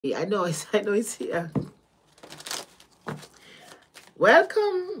I know it's here.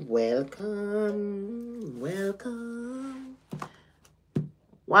 Welcome.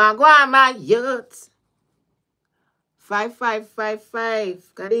 Wagwan, my youth.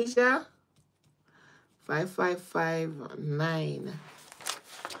 5555. Kadijah. 5559.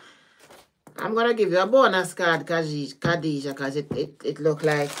 I'm gonna give you a bonus card, Kadijah, because it look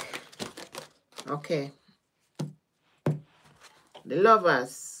like okay. The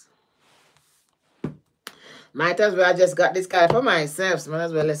lovers. Might as well I just got this card for myself. So might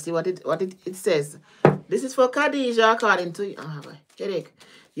as well let's see what it says. This is for Kadijah according to headache.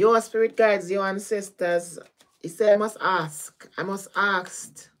 Your spirit guides, your ancestors. It said I must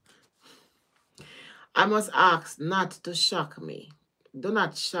ask not to shock me. Do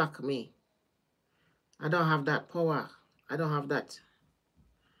not shock me. I don't have that power. I don't have that.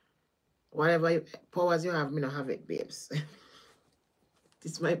 Whatever powers you have, me don't have it, babes.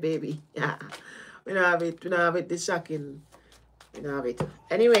 This is my baby. Yeah. We don't have it. We don't have it. It's shocking. We don't have it.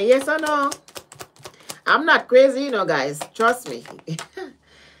 Anyway, yes or no? I'm not crazy, you know, guys. Trust me.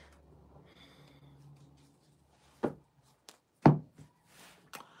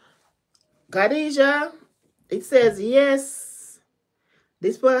 Kadijah, it says yes.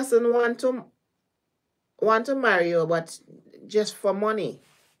 This person want to marry you, but just for money.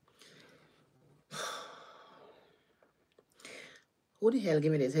 Who the hell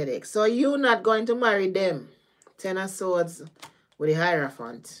give me this headache? So you're not going to marry them. 10 of Swords with the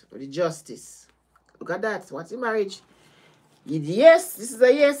Hierophant, with the Justice. Look at that. What's the marriage? Yes, this is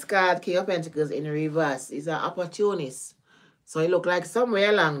a yes card. King of Pentacles in reverse. It's an opportunist. So it look like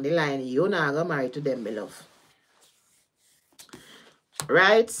somewhere along the line, you're not going to marry to them, beloved.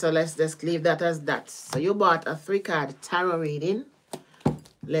 Right? So let's just leave that as that. So you bought a 3-card tarot reading.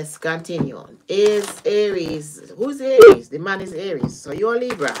 Let's continue. Is Aries. Who's Aries? The man is Aries. So you're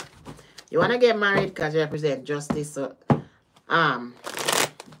Libra. You want to get married because you represent justice. So,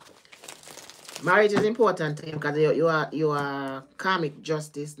 marriage is important to him because you are karmic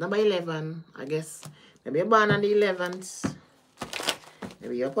justice. Number 11, I guess. Maybe you're born on the 11th.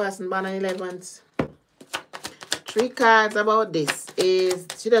 Maybe your person born on the 11th. 3 cards about this is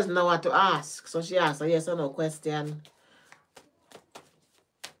she doesn't know what to ask. So she asks a yes or no question.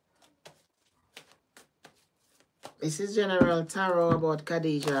 This is General Tarot about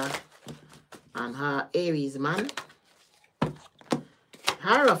Kadijah and her Aries man.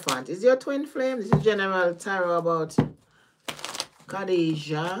 Hierophant is your twin flame. This is General Tarot about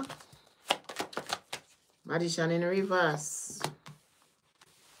Kadijah. Magician in reverse.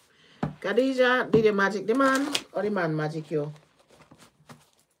 Kadijah, did you magic the man or the man magic you?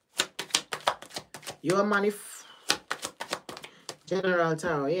 Your money. General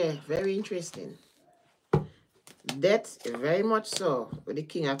Tarot, yeah, very interesting. That very much so with the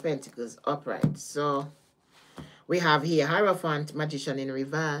King of Pentacles upright. So we have here Hierophant, Magician in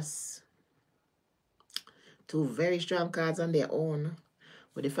reverse. 2 very strong cards on their own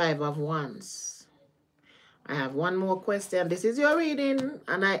with the 5 of Wands. I have one more question. This is your reading,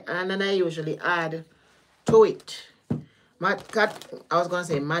 and then I usually add to it. I was gonna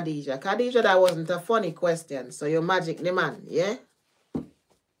say Kadijah. Kadijah, that wasn't a funny question. So you magic the man, yeah?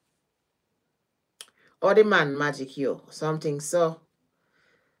 Or the man magic you, something so.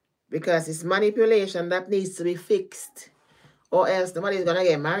 Because it's manipulation that needs to be fixed. Or else nobody's gonna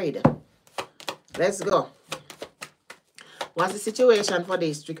get married. Let's go. What's the situation for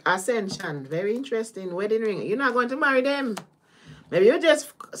this trick? Ascension. Very interesting. Wedding ring. You're not going to marry them. Maybe you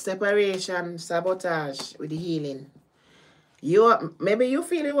just separation, sabotage with the healing. Maybe you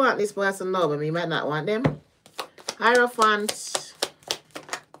feel you want this person now, but you might not want them. Hierophant.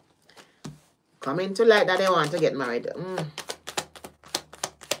 Coming to light that they want to get married.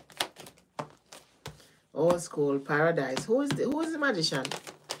 Old school paradise. Who is the magician?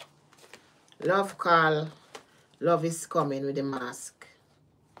 Love call. Love is coming with the mask.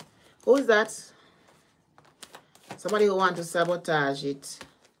 Who is that? Somebody who wants to sabotage it.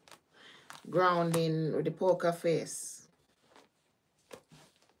 Grounding with the poker face.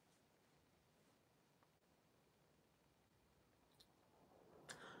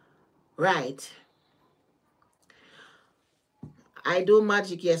 Right. I do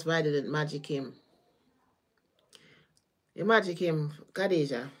magic, yes, but I didn't magic him. You magic him,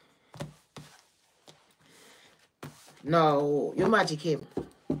 Kadijah. No, you magic him.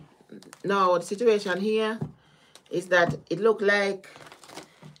 No, the situation here is that it looked like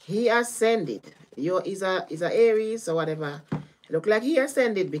he ascended. He's a Aries or whatever. It looked like he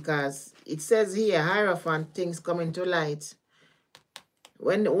ascended because it says here, Hierophant, things coming to light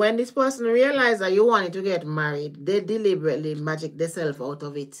When this person realizes that you wanted to get married, they deliberately magic themselves out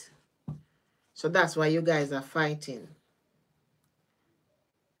of it. So that's why you guys are fighting.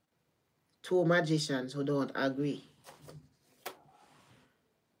 Two magicians who don't agree.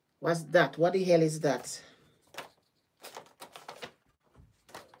 What's that? What the hell is that?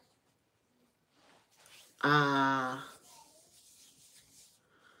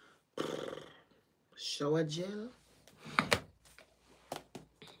 Shower gel.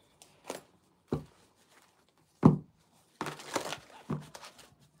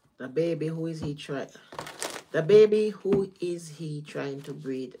 The baby, who is he trying? The baby, who is he trying to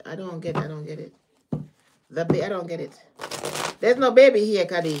breed? I don't get it. I don't get it. I don't get it. There's no baby here,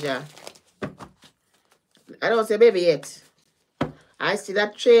 Kadijah. I don't say baby yet. I see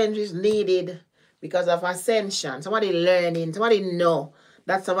that change is needed because of ascension. Somebody learning. Somebody know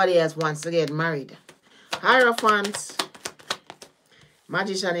that somebody else wants to get married. Hierophant.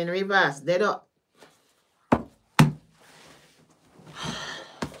 Magician in reverse. They don't.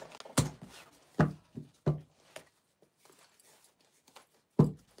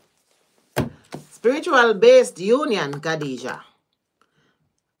 Spiritual based union, Kadijah.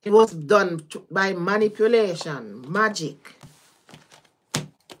 It was done by manipulation, magic.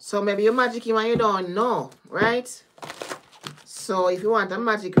 So maybe you magic him and you don't know, right? So if you want a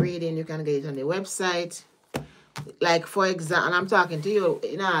magic reading, you can get it on the website. Like for example, and I'm talking to you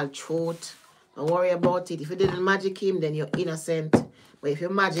in all truth. Don't worry about it. If you didn't magic him, then you're innocent. But if you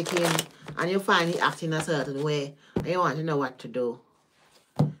magic him and you find he acting a certain way, and you want to know what to do,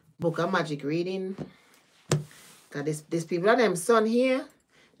 book a magic reading. Because these people and them son here,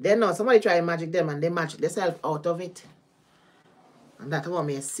 they know somebody try to magic them and they magic themselves out of it. And that's what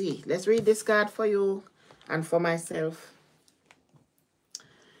I see. Let's read this card for you and for myself.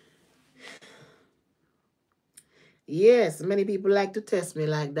 Yes, many people like to test me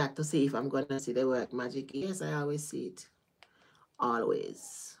like that to see if I'm going to see the work magic. Yes, I always see it.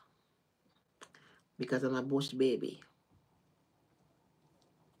 Always. Because I'm a bush baby.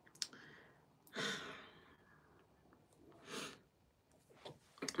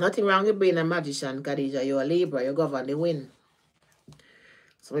 Nothing wrong with being a magician, Kadijah. You're a Libra. You govern the wind.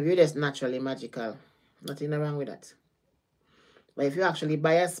 So maybe you're just naturally magical. Nothing wrong with that. But if you actually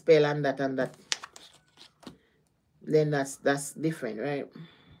buy a spell and that, then that's different, right?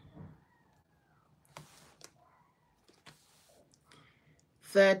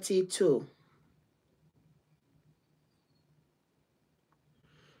 $32.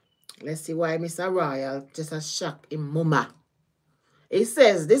 Let's see why Mr. Royal just a shock in mama. It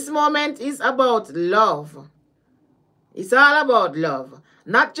says this moment is about love. It's all about love.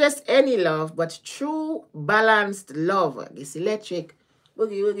 Not just any love, but true balanced love. It's electric.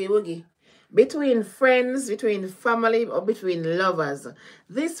 Boogie, woogie, woogie. Between friends, between family, or between lovers.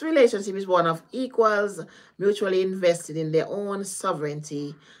 This relationship is one of equals, mutually invested in their own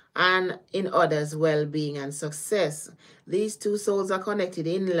sovereignty and in others' well-being and success. These two souls are connected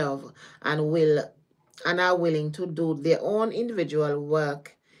in love and are willing to do their own individual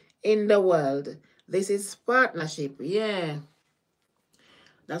work in the world. This is partnership. Yeah.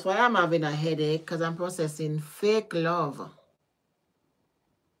 That's why I'm having a headache, because I'm processing fake love.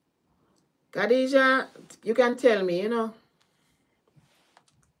 Kadijah, you can tell me, you know.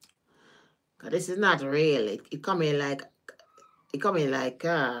 Because this is not real. It come in like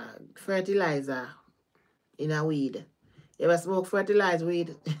fertilizer in a weed. You ever smoke fertilized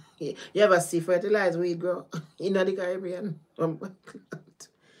weed? You ever see fertilized weed grow in the Caribbean?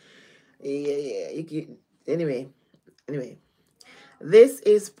 Yeah. Anyway. This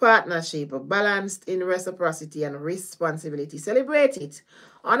is partnership, balanced in reciprocity and responsibility. Celebrate it,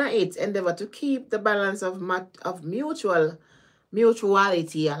 honor it, endeavor to keep the balance of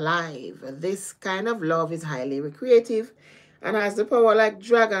mutuality alive. This kind of love is highly recreative and has the power like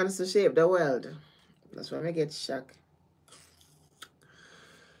dragons to shape the world. That's why I get shocked.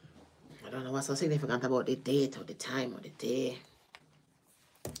 I don't know what's so significant about the date or the time or the day.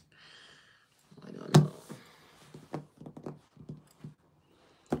 I don't know.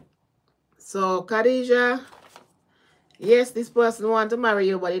 So, Kadijah, yes, this person want to marry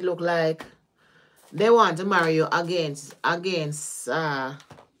you, but it look like they want to marry you against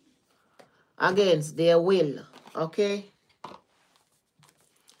their will, okay?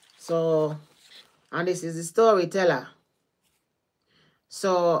 So, and this is the storyteller.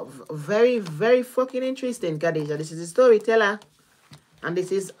 So, very, very fucking interesting, Kadijah. This is the storyteller, and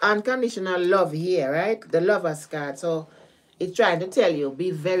this is unconditional love here, right? The lover's card. So, it's trying to tell you,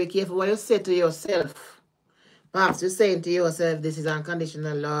 be very careful what you say to yourself. Perhaps you're saying to yourself, this is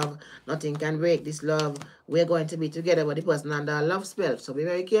unconditional love. Nothing can break this love. We're going to be together with the person under a love spell. So be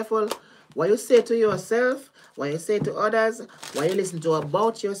very careful what you say to yourself, what you say to others, what you listen to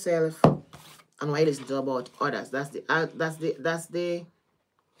about yourself, and what you listen to about others. That's the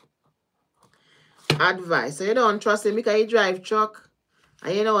advice. So you don't trust him because you drive truck.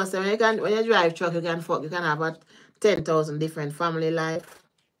 And you know what, so when you drive truck, you can have a 10,000 different family life.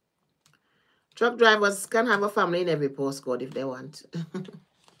 Truck drivers can have a family in every postcode if they want.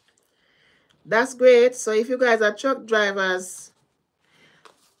 That's great. So if you guys are truck drivers,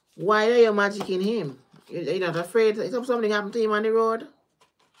 why are you magicking him? You're not afraid if something happened to him on the road?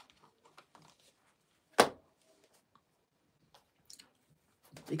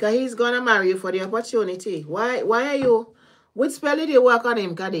 Because he's going to marry you for the opportunity. Why are you... Which spell did you work on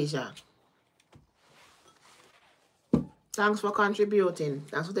him, Kadijah? Thanks for contributing.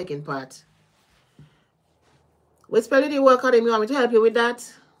 Thanks for taking part. Which spell did you work on him? You want me to help you with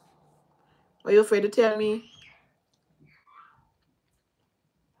that? Are you afraid to tell me?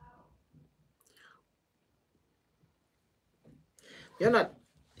 You're not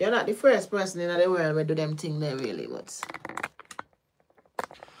the first person in the world who do them thing there really, but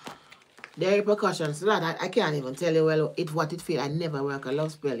there are repercussions to that. I can't even tell you well what it feel. I never work a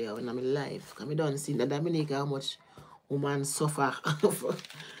love spell here in my life. Because I don't see the Dominica how much women suffer.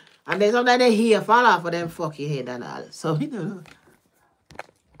 And then sometimes they hear fall off of them fucking head and all. So you know.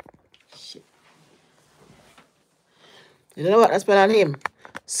 Shit. You know what I spell on him?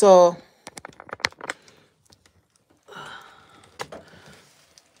 So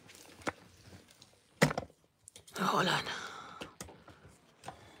hold on.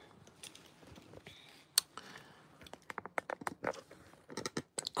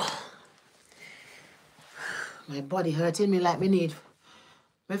 My body hurting me like me need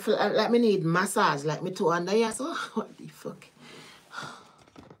massage, like me two under here. So what the fuck?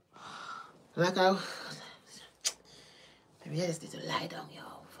 Like maybe I just need to lie down, yo.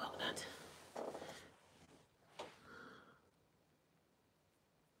 Fuck that.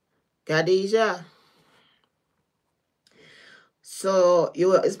 Kadijah. So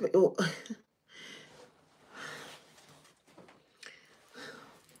you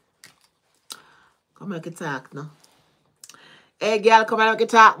come make a talk now. Hey girl, come and make a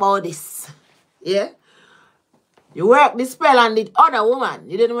talk about this. Yeah? You work the spell on the other woman.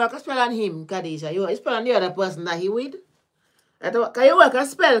 You didn't work a spell on him, Kadijah. You work a spell on the other person that he with. Can you work a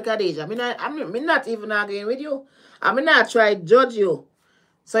spell, Kadijah? I'm not even arguing with you. I'm not trying to judge you.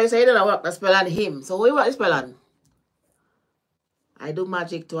 So you say you don't work a spell on him. So who you work a spell on? I do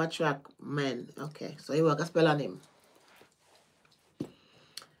magic to attract men. Okay, so you work a spell on him.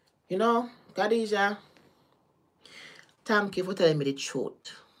 You know, Kadijah, thank you for telling me the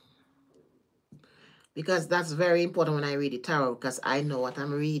truth. Because that's very important when I read the tarot, because I know what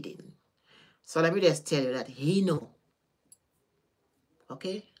I'm reading. So let me just tell you that he know.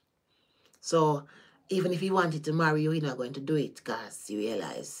 Okay? So even if he wanted to marry you, he's not going to do it, because you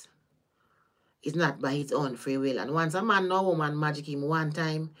realize it's not by his own free will. And once a man or woman magic him one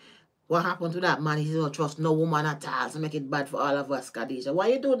time, what happened to that man? He don't trust no woman at all. So make it bad for all of us, Kadijah. Why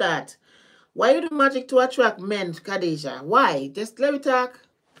you do that? Why you do magic to attract men, Kadijah? Why? Just let me talk.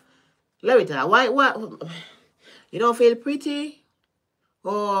 Let me talk. Why? What? You don't feel pretty?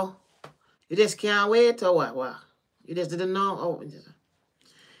 Or you just can't wait? Or what? You just didn't know? Oh,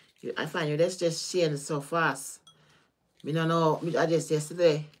 I find you just saying so fast. Me don't know. I just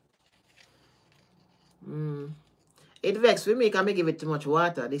yesterday. It vexed with me because I give it too much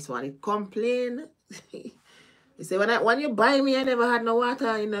water. This one, it complain. You say, when you buy me, I never had no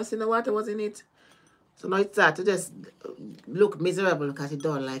water. You know, see no water was in it. So now it starts to just look miserable because it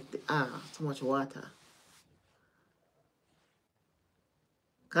don't like too much water.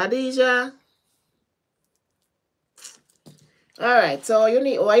 Kadijah. Alright, so you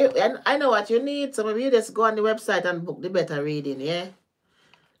need, I know what you need. So maybe you just go on the website and book the better reading, yeah?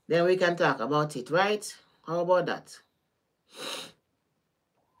 Then we can talk about it, right? How about that?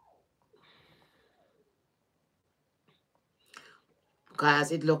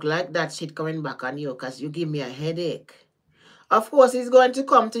 Because it look like that shit coming back on you because you give me a headache. Of course, he's going to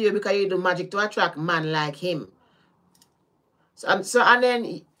come to you because you do magic to attract man like him. And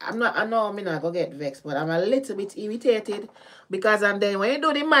then, I know I'm not going to get vexed, but I'm a little bit irritated because and then when you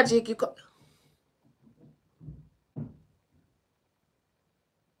do the magic, you come...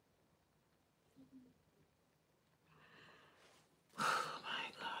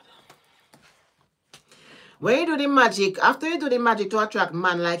 When you do the magic, after you do the magic to attract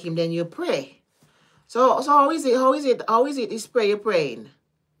man like him, then you pray. So how is it? How is it? Is pray you're praying?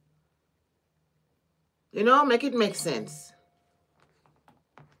 You know, make it make sense.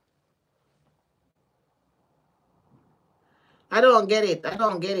 I don't get it. I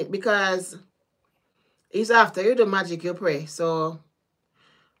don't get it because it's after you do magic, you pray. So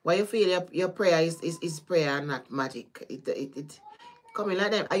why you feel your prayer is prayer and not magic? It coming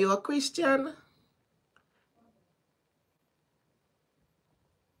like them. Are you a Christian?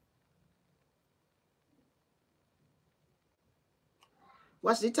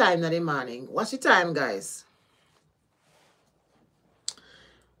 What's the time in the morning? What's the time, guys?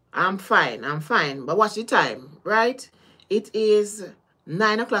 I'm fine. I'm fine. But what's the time, right? It is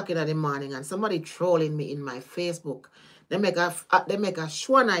 9 o'clock in the morning, and somebody trolling me in my Facebook. They make a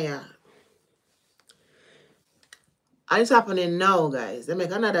Shwaniyah. And it's happening now, guys. They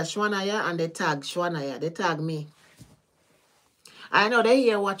make another Shwaniyah and they tag Shwaniyah. They tag me. I know they're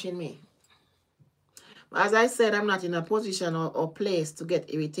here watching me. But as I said, I'm not in a position or place to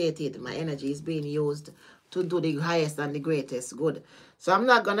get irritated. My energy is being used to do the highest and the greatest good. So I'm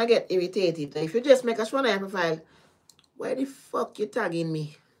not going to get irritated. If you just make a Shwaniyah profile, why the fuck you tagging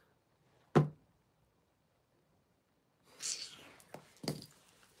me?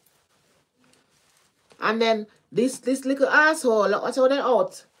 And then this little asshole, look what's they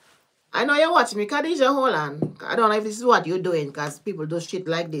out. I know you're watching me, Kadijah, hold on. I don't know if this is what you're doing, because people do shit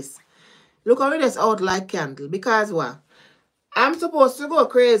like this. Look how it is out like candle. Because what? I'm supposed to go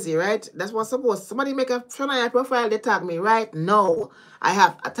crazy, right? That's what's supposed. Somebody make a Shwaniyah profile, they tag me, right? No. I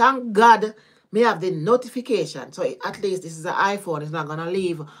have, thank God, me have the notification. So at least this is an iPhone. It's not going to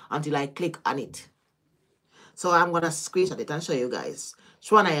leave until I click on it. So I'm going to screenshot it and show you guys.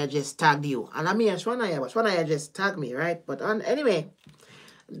 Shwaniyah just tagged you. And I'm here, Shwaniyah, but Shwaniyah just tagged me, right? But anyway,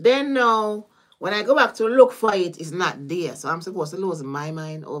 then now, when I go back to look for it, it's not there. So I'm supposed to lose my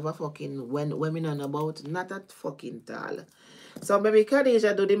mind over fucking when we know about. Not that fucking tall. So maybe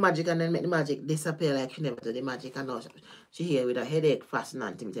Kadijah do the magic and then make the magic disappear like she never do the magic. And now she here with a headache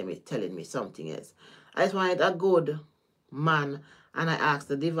fascinating telling me something else. I just wanted a good man, and I asked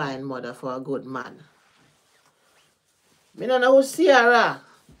the Divine Mother for a good man. Me don't know who's Sierra.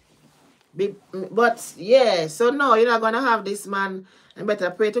 But yeah, so no, you're not gonna have this man. And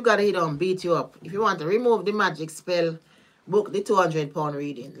better pray to God he don't beat you up. If you want to remove the magic spell, book the £200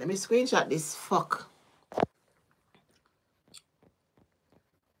 reading. Let me screenshot this fuck.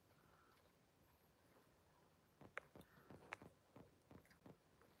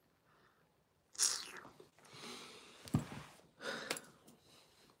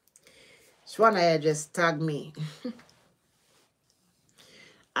 Shwaniyah just tagged me.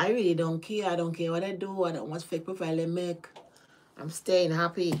 I really don't care. I don't care what I do. I don't want fake profile they make. I'm staying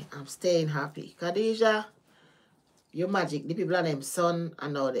happy. I'm staying happy. Kadijah, your magic. The people are named Son. I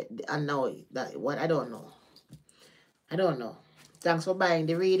know that what I don't know. I don't know. Thanks for buying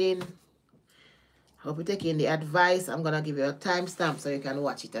the reading. Hope you're taking the advice. I'm gonna give you a timestamp so you can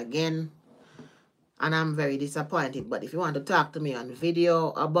watch it again. And I'm very disappointed. But if you want to talk to me on video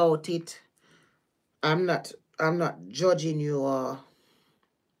about it, I'm not judging you or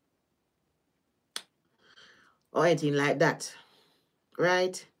anything like that.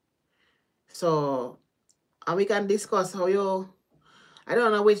 Right? So, and we can discuss how you, I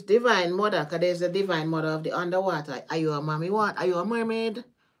don't know which Divine Mother, because there's a Divine Mother of the underwater. Are you a mommy what? Are you a mermaid?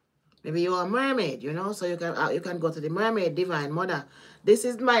 Maybe you're a mermaid, you know, so you can go to the mermaid Divine Mother. This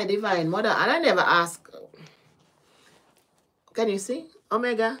is my Divine Mother, and I never ask. Can you see?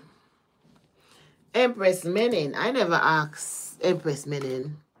 Omega. Empress Menin. I never ask Empress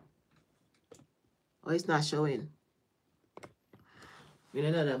Menin. Oh, it's not showing. In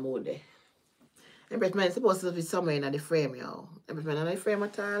another mode there. Empress Menin is supposed to be somewhere in the frame, y'all. Empress Menin in the frame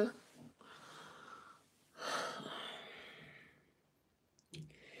at all.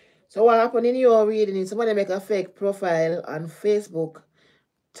 So what happened in your reading is somebody make a fake profile on Facebook,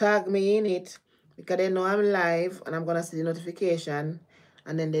 tag me in it, because they know I'm live and I'm going to see the notification,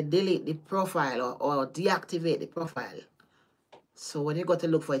 and then they delete the profile or deactivate the profile. So when you go to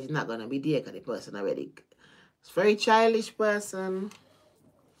look for it, it's not going to be there because the person already. It's very childish person.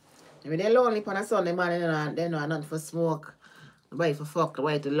 I mean, they're lonely on a Sunday morning, they know nothing for smoke, nobody for fuck,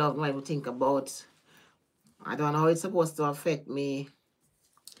 nobody to love, nobody to think about. I don't know how it's supposed to affect me.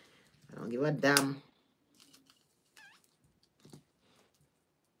 I don't give a damn.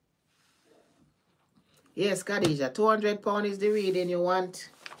 Yes, Kadijah, £200 is the reading you want.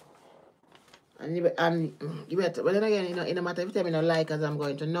 And you better, but then again, you know, in no matter if you tell me no like, as I'm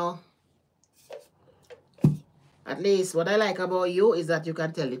going to know. At least what I like about you is that you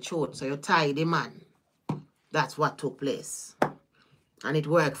can tell the truth. So you tie the man. That's what took place. And it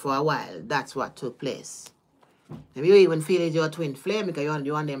worked for a while. That's what took place. Maybe you even feel it's your twin flame because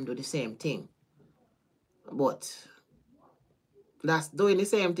you want them to do the same thing. But that's doing the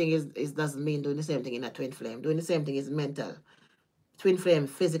same thing is doesn't mean doing the same thing in a twin flame. Doing the same thing is mental. Twin flame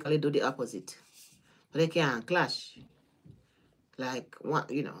physically do the opposite. But they can't clash. Like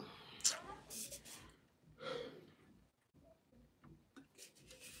what, you know.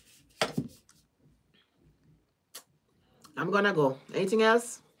 I'm gonna go. Anything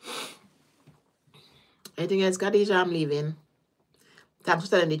else? Anything else, Kadijah? I'm leaving. Thanks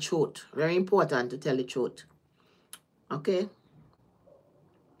for telling the truth. Very important to tell the truth. Okay?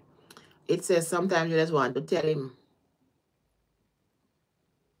 It says sometimes you just want to tell him.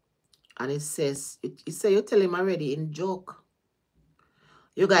 And it says, it says you tell him already in joke.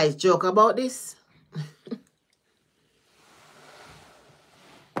 You guys joke about this?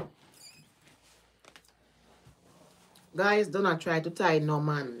 Guys, do not try to tie no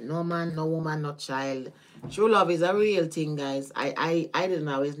man. No man, no woman, no child. True love is a real thing, guys. I didn't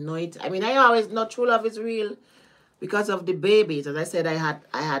always know it. I mean, I always know true love is real because of the babies. As I said,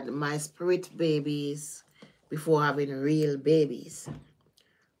 I had my spirit babies before having real babies.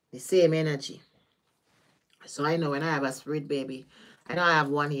 The same energy. So I know when I have a spirit baby, I know I have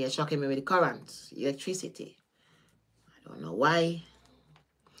one here shocking me with the current, electricity. I don't know why.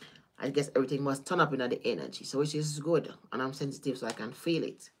 I guess everything must turn up in the energy, so which is good. And I'm sensitive, so I can feel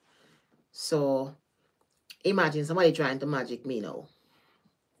it. So imagine somebody trying to magic me now.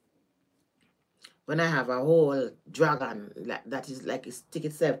 When I have a whole dragon that is like it stick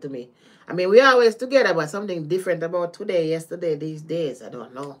itself to me. I mean, we're always together, but something different about today, yesterday, these days. I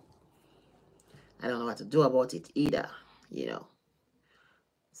don't know. I don't know what to do about it either, you know.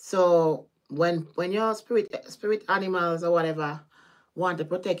 So when your spirit animals or whatever want to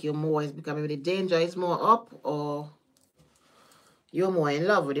protect you more, it's because maybe the danger is more up, or you're more in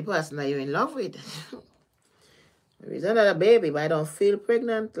love with the person that you're in love with. Maybe it's another baby, but I don't feel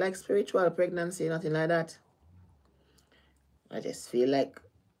pregnant, like spiritual pregnancy, nothing like that. I just feel like,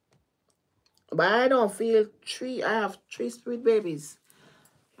 but I don't feel three. I have 3 spirit babies.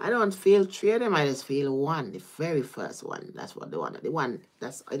 I don't feel 3 of them. I just feel one, the very first one. That's what the one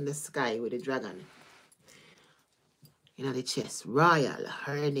that's in the sky with the dragon. You know, the chest. Royal,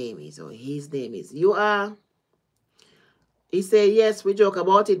 her name is, or his name is. You are. He said, yes, we joke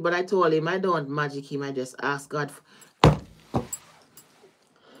about it, but I told him I don't magic him. I just ask God.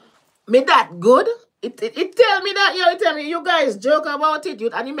 Me that good? It tell me that, it tell me, you guys joke about it.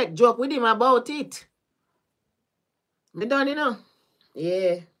 And you make joke with him about it. Me done, you know.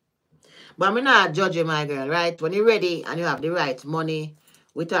 Yeah. But me not judge you, my girl, right? When you're ready and you have the right money,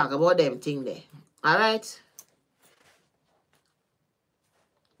 we talk about them thing there. All right?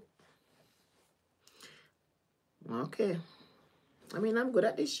 Okay. I mean, I'm good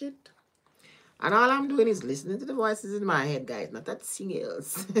at this shit. And all I'm doing is listening to the voices in my head, guys. Not that sing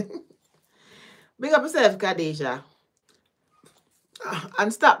else. Big up yourself, Kadijah.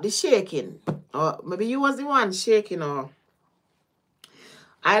 And stop the shaking. Or maybe you was the one shaking, or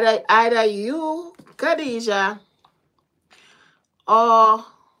either you, Kadijah, or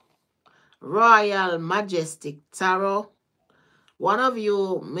Royal Majestic Tarot. One of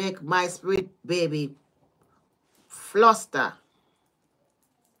you make my spirit baby fluster,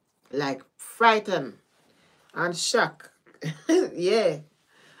 like frightened and shock. Yeah,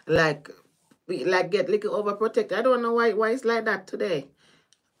 like get little overprotected. I don't know why it's like that today.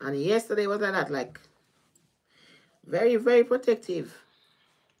 And yesterday was like that, like very, very protective.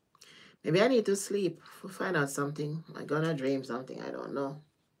 Maybe I need to sleep to find out something. I'm gonna dream something. I don't know.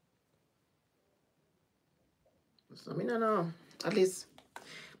 So I don't know. At least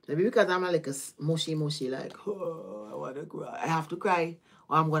maybe because I'm like a mushy, like, oh, I want to cry. I have to cry,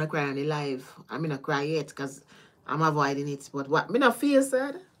 or I'm going to cry on the live. I'm not cry yet because I'm avoiding it. But what? Me not feel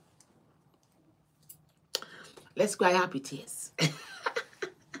sad. Let's cry happy tears. I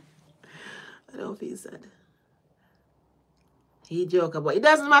don't feel sad. He joke about it.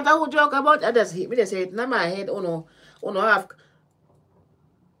 Doesn't matter who joke about it. I just say it in my head. Oh no, have.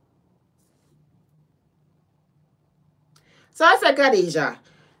 So I said, Kadijah,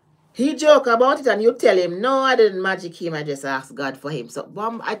 he joke about it and you tell him, no, I didn't magic him. I just asked God for him. So,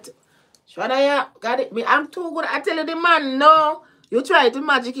 Shwaniyah, got it. I'm too good. I tell you, the man, no, you try to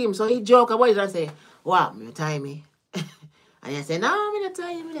magic him. So he joke about it and say, wow, you tie me. And I say, no, I'm not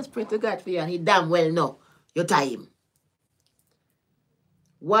tie him. I just pray to God for you. And he damn well know you tie him.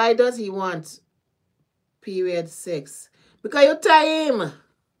 Why does he want period sex? Because you tie him.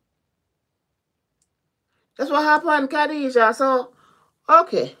 That's what happened, Kadijah. So,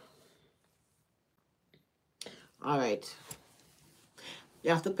 okay. All right.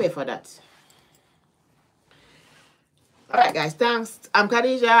 You have to pay for that. All right, guys. Thanks. I'm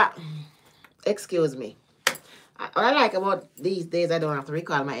Kadijah. Excuse me. What I like about these days, I don't have to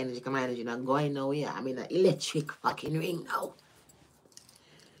recall my energy because my energy not going nowhere. I'm in an electric fucking ring now.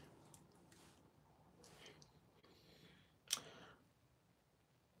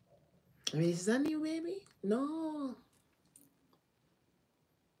 I mean, is that new, baby? No.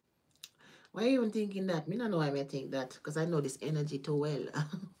 Why are you even thinking that? Me don't know why I may think that because I know this energy too well.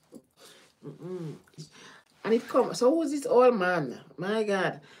 And it comes. So who's this old man? My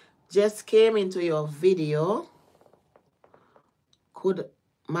God. Just came into your video. Could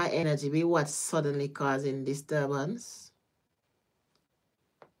my energy be what's suddenly causing disturbance?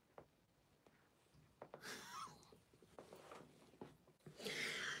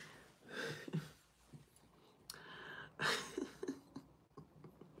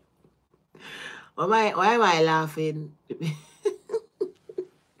 Why am I laughing?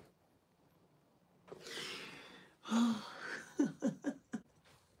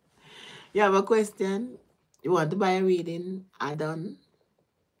 You have a question? You want to buy a reading? I done.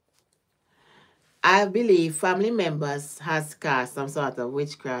 I believe family members has cast some sort of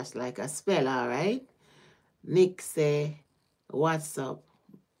witchcraft, like a spell, all right? Nick say, what's up,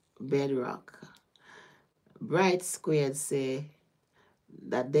 bedrock? Bright Squared say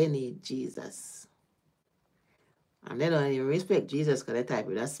that they need Jesus. And they don't even respect Jesus because they type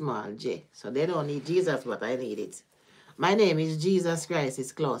with a small J. So they don't need Jesus, but I need it. My name is Jesus Christ.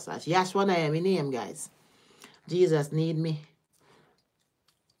 It's closer. Shwaniyah, my name, guys. Jesus need me.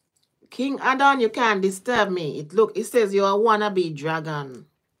 King Adon, you can't disturb me. It says you're a wannabe dragon.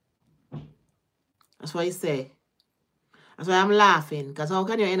 That's what it say. That's why I'm laughing. Because how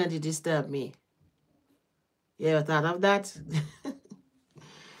can your energy disturb me? You ever thought of that?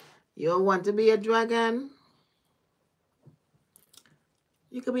 You want to be a dragon?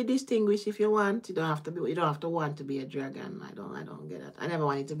 You can be distinguished if you want. You don't have to be. You don't have to want to be a dragon. I don't get it. I never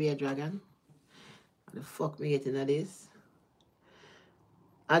wanted to be a dragon. What the fuck me getting at this?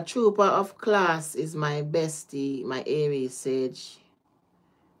 A trooper of class is my bestie, my Aries sage.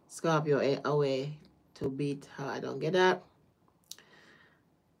 Scorpio away to beat her. I don't get that.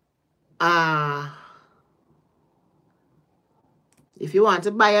 If you want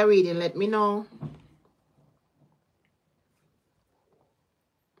to buy a reading, let me know.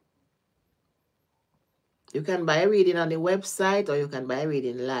 You can buy a reading on the website or you can buy a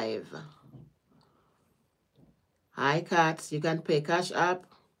reading live. Hi, Cats. You can pay Cash App.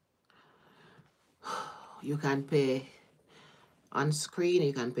 You can pay on screen.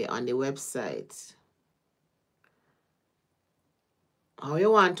 You can pay on the website. How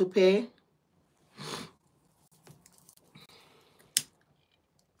you want to pay?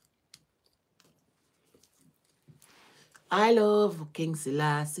 I love King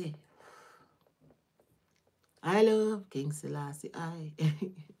Selassie. I love King Selassie.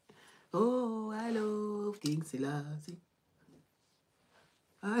 Oh, I love King Selassie.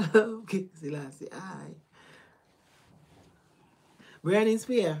 I love King Selassie. Burning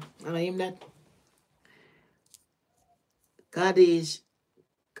Spear. And I am that.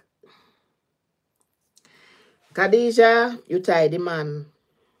 Kadijah, you tidy man.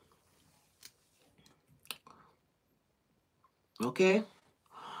 Okay?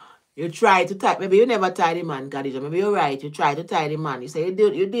 You try to tie, maybe you never tie the man, Kadijah. Maybe you're right. You try to tie the man. You say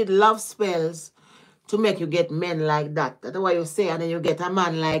you did love spells to make you get men like that. That's what you say, and then you get a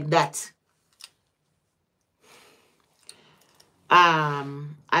man like that.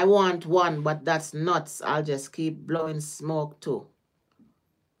 I want one, but that's nuts. I'll just keep blowing smoke too.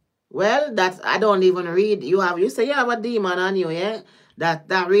 Well, I don't even read. You say you have a demon on you, yeah?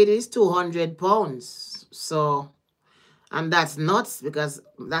 That reading is 200 pounds. So, and that's nuts because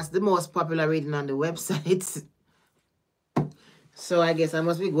that's the most popular reading on the website. So I guess I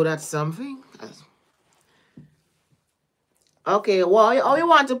must be good at something. Okay, well, how you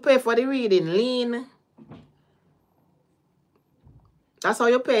want to pay for the reading? Lean. That's how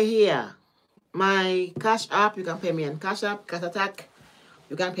you pay here. My Cash App, you can pay me on Cash App, Cash Attack.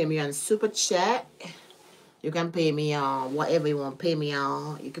 You can pay me on Super Chat. You can pay me on whatever you want to pay me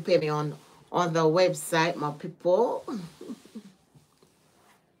on. You can pay me on the website, my people.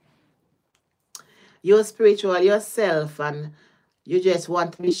 You're spiritual yourself and you just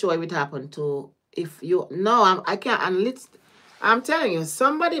want to be sure it would happen to if you no, I can't, and I'm telling you,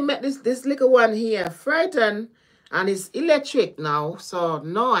 somebody met this little one here frightened and it's electric now. So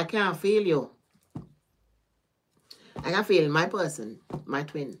no, I can't feel you. I can feel my person, my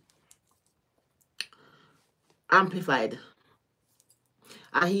twin. Amplified.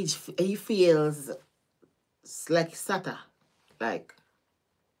 And he feels like Sata. Like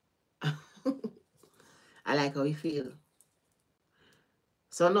I like how he feels.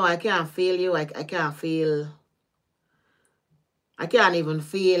 So no, I can't feel you. I can't feel I can't even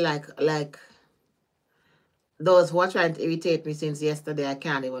feel like those who are trying to irritate me since yesterday, I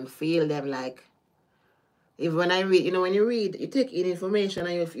can't even feel them. Like, if when I read, you know, when you read, you take in information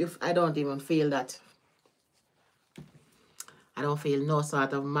and I don't even feel that. I don't feel no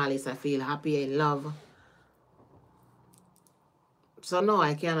sort of malice. I feel happy in love. So no,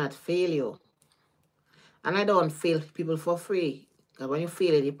 I cannot feel you. And I don't feel people for free. Because when you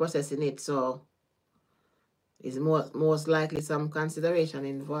feel it, you're processing it. So it's most likely some consideration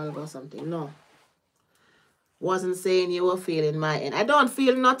involved or something. No. Wasn't saying you were feeling my end. I don't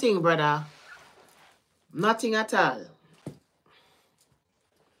feel nothing, brother. Nothing at all.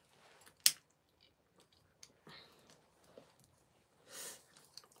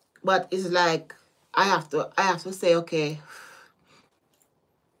 But it's like I have to say, okay,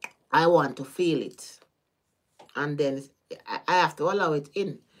 I want to feel it. And then I have to allow it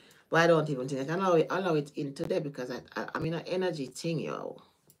in. But I don't even think I can allow it in today because I'm in an energy thing, yo.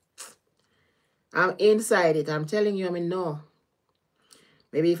 I'm inside it. I'm telling you, I mean, no.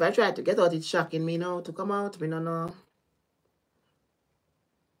 Maybe if I try to get out, it's shocking me now to come out. Me no know.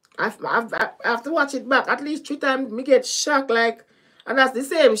 I have to watch it back at least 3 times. Me get shocked, like, and that's the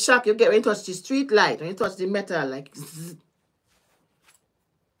same shock you get when you touch the street light, when you touch the metal, like. Zzz.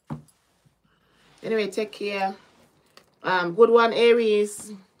 Anyway, take care. Good one,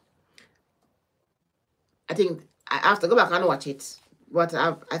 Aries. I think I have to go back and watch it, but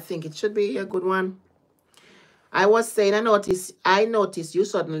I think it should be a good one. I was saying, I noticed you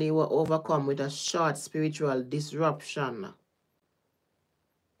suddenly were overcome with a short spiritual disruption.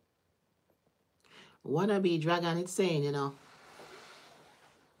 Wannabe dragon, it's saying, you know.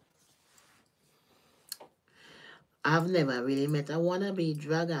 I've never really met a wannabe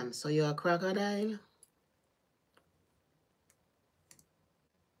dragon. So you're a crocodile?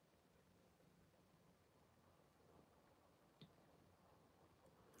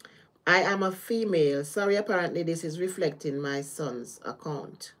 I am a female. Sorry, apparently this is reflecting my son's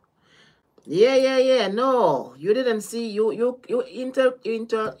account. Yeah. No, you didn't see. You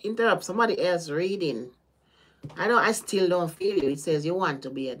interrupt somebody else reading. I still don't feel you. It says you want to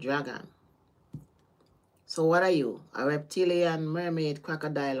be a dragon. So what are you? A reptilian, mermaid,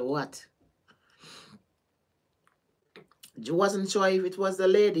 crocodile, what? You wasn't sure if it was the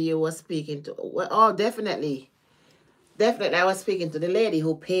lady you were speaking to. Well, oh, definitely. Definitely, I was speaking to the lady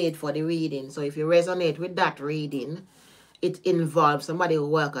who paid for the reading. So if you resonate with that reading, it involves somebody who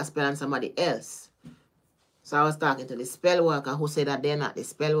works a spell on somebody else. So I was talking to the spell worker who said that they're not the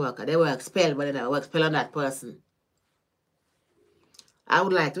spell worker. They work spell, but they never work spell on that person. I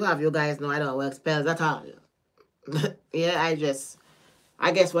would like to have you guys know I don't work spells at all. Yeah, I guess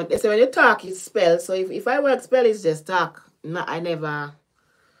when they say when you talk, it's spell. So if I work spell, it's just talk. No, I never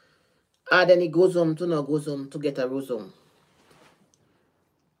add any gozum to no gozum to get a rosum.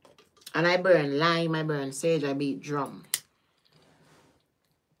 And I burn lime, I burn sage, I beat drum.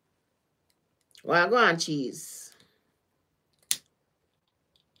 Well, go on, cheese.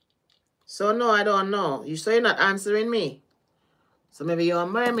 So no, I don't know. So you're not answering me. So maybe you're a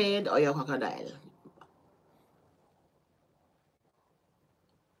mermaid or you're a crocodile.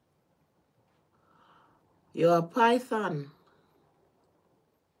 You're a python.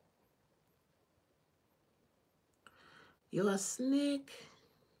 You're a snake.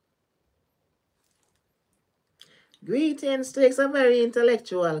 Greetings, snakes are very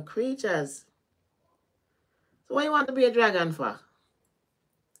intellectual creatures. So what you want to be a dragon for?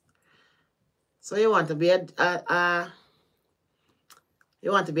 So you want to be a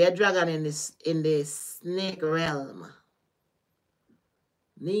dragon in the snake realm.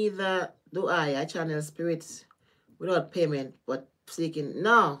 Neither do I channel spirits without payment, but seeking.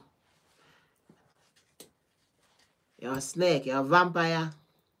 No. You're a snake, you're a vampire.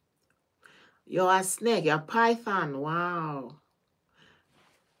 You're a snake, you're a python. Wow.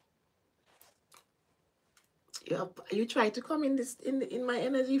 You try to come in in my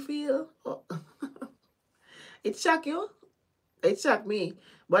energy field. Oh. It shocked you? It shocked me.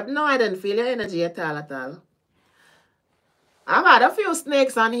 But no, I didn't feel your energy at all. I've had a few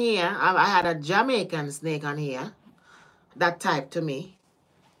snakes on here. I had a Jamaican snake on here. That type to me.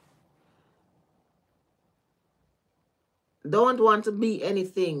 Don't want to be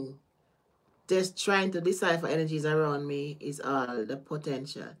anything. Just trying to decipher energies around me is all the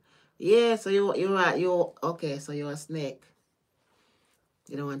potential. Yeah, so you okay, so you're a snake.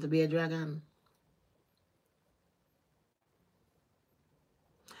 You don't want to be a dragon.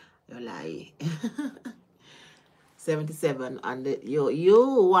 You lie. 77 and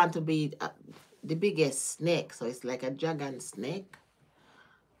you want to be the biggest snake, so it's like a dragon snake.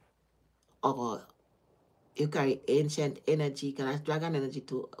 Or You carry ancient energy. Can I dragon energy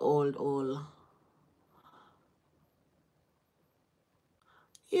to old?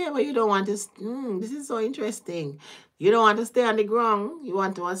 Yeah, but you don't want to... this is so interesting. You don't want to stay on the ground. You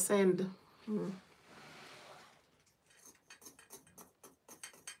want to ascend.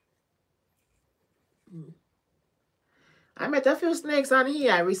 I met a few snakes on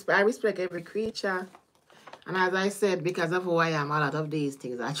here. I respect every creature. And as I said, because of who I am, a lot of these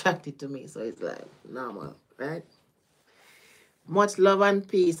things are attracted to me. So it's like normal, right? Much love and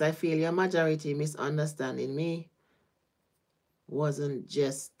peace. I feel your majority misunderstanding me wasn't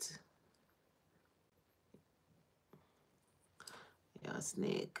just your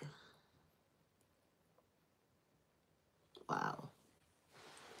snake. Wow.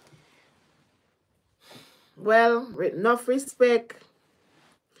 Well, with enough respect,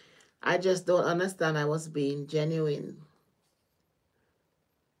 I just don't understand. I was being genuine.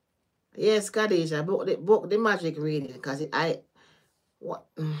 Yes, Kadijah, book the magic reading because what?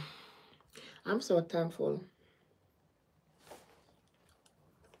 I'm so thankful.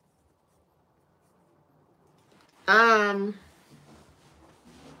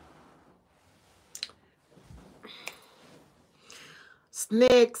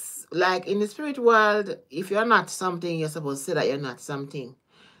 Snakes, like in the spirit world, if you're not something, you're supposed to say that you're not something.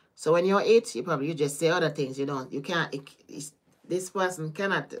 So when you're it, you just say other things. You can't, this person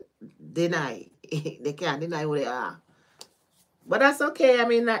cannot deny. They can't deny who they are. But that's okay. I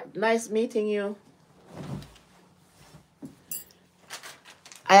mean, nice meeting you.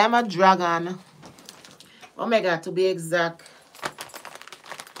 I am a dragon. Omega, to be exact.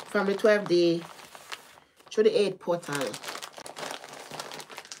 From the 12th day to the 8th portal.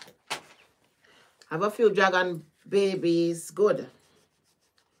 I have a few dragon babies. Good.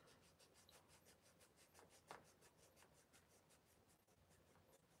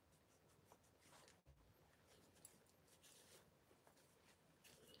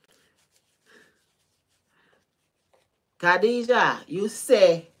 Kadijah, you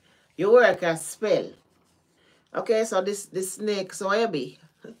say you work a spell. Okay, so this snake so heavy.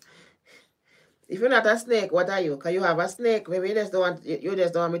 If you're not a snake, what are you? Can you have a snake? Maybe you just don't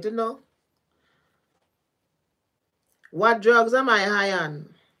want me to know. What drugs am I high on?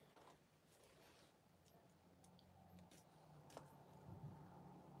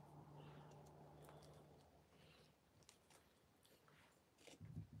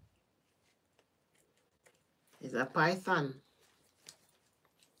 It's a python.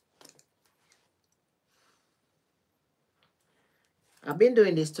 I've been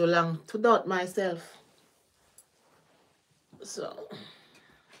doing this too long to doubt myself. So...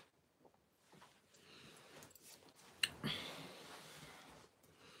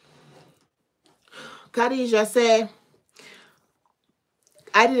 Kadijah say,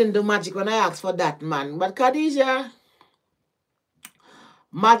 I didn't do magic when I asked for that, man. But Kadijah,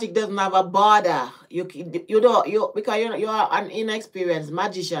 magic doesn't have a border. Because you're an inexperienced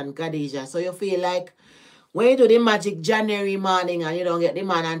magician, Kadijah. So you feel like when you do the magic January morning and you don't get the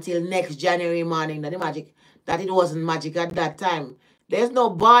man until next January morning, that it wasn't magic at that time. There's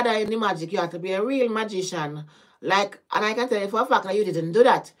no border in the magic. You have to be a real magician. Like, and I can tell you for a fact that you didn't do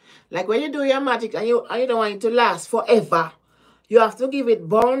that. Like when you do your magic and you don't want it to last forever, you have to give it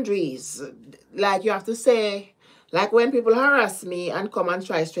boundaries. Like you have to say, like when people harass me and come and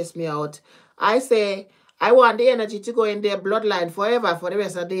try to stress me out, I say, I want the energy to go in their bloodline forever for the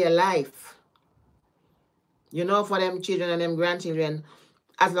rest of their life. You know, for them children and them grandchildren.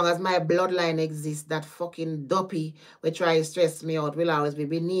 As long as my bloodline exists, that fucking dopey will try to stress me out will always be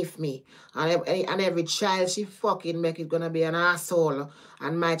beneath me. And every child she fucking make is going to be an asshole.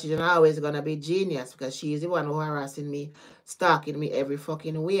 And my children are always going to be genius because she is the one who harassing me, stalking me every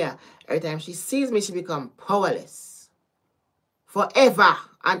fucking way. Every time she sees me, she become powerless. Forever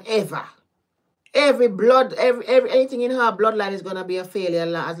and ever. Anything in her bloodline is going to be a failure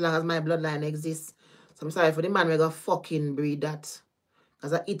as long as my bloodline exists. So I'm sorry for the man who got fucking breed that.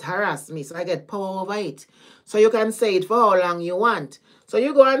 Because it harassed me, so I get power over it. So you can say it for how long you want. So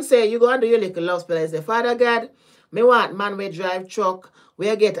you go and say, you go and do your little love spell and say, Father God, me want man we drive truck,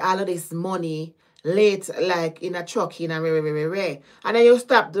 we get all of this money late, like in a truck, in a and then you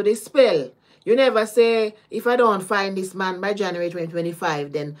stop do the spell. You never say, if I don't find this man by January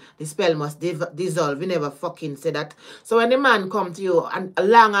 2025, then the spell must dissolve. You never fucking say that. So when the man come to you and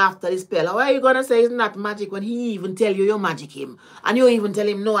long after the spell, how are you going to say it's not magic when he even tell you magic him? And you even tell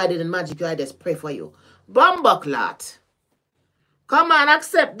him, no, I didn't magic you, I just pray for you. Bumbleclot. Come on,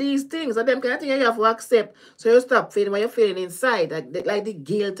 accept these things. And them kind of things you have to accept. So you stop feeling what you're feeling inside. Like the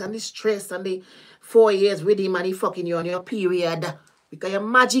guilt and the stress and the 4 years with him and he fucking you on your period. Because you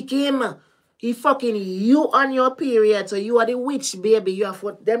magic him. He fucking you on your period. So you are the witch, baby. You have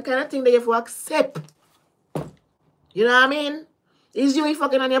for them kind of thing that you have to accept. You know what I mean? Is you he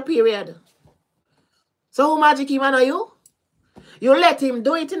fucking on your period. So who magic him on you? You let him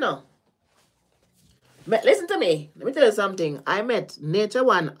do it, you know. Listen to me. Let me tell you something. I met Nature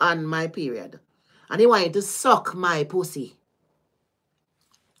One on my period. And he wanted to suck my pussy.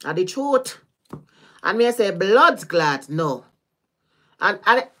 And the truth. And me I say, blood clot, no. And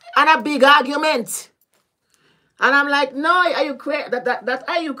a big argument. And I'm like, no, are you crazy? That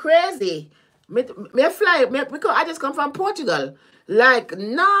are you crazy? Me fly, because I just come from Portugal. Like,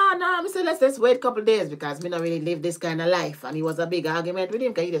 no, I say, let's just wait a couple days because me not really live this kind of life. And it was a big argument with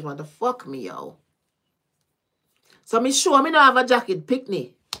him because he just want to fuck me, yo. So me sure me not have a jacket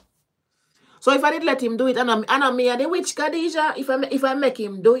picnic. So if I did let him do it, and I'm me and the witch Kadijah, if I make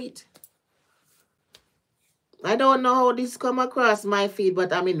him do it. I don't know how this come across my feed,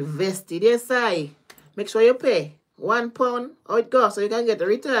 but I'm invested. Yes, I. Make sure you pay £1 how it goes so you can get the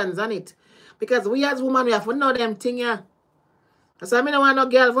returns on it. Because we as women, we have to know them thing, yeah. So I don't want no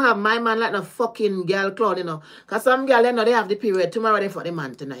girl to have my man like no fucking girl clown, you know. Because some girl, they know they have the period. Tomorrow they fuck the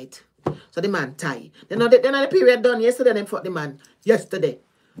man tonight. So the man tie. They know the period done yesterday, they fuck the man yesterday.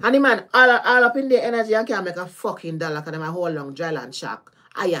 And the man all up in their energy and can't make a fucking dollar because them a whole long dry land shark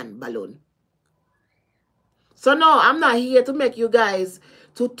iron balloon. So no, I'm not here to make you guys,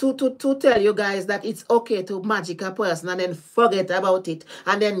 to tell you guys that it's okay to magic a person and then forget about it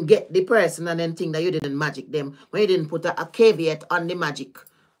and then get the person and then think that you didn't magic them when you didn't put a caveat on the magic.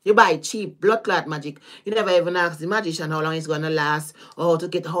 You buy cheap blood clot magic. You never even ask the magician how long it's gonna last or how to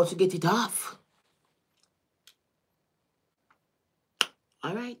get it off.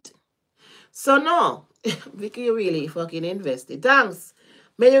 All right. So no, Vicky, you really fucking invested. Thanks.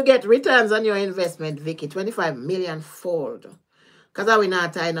 May you get returns on your investment, Vicky. 25 million fold. Because I will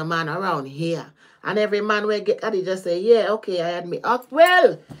not tie no man around here. And every man will get at it just say, yeah, okay, I admit. Oh,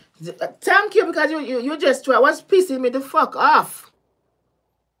 well, thank you because you just try. What's pissing me the fuck off?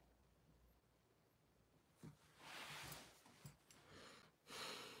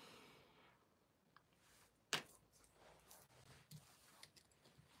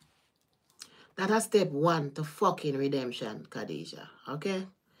 That's step 1 to fucking redemption, Kadijah. Okay?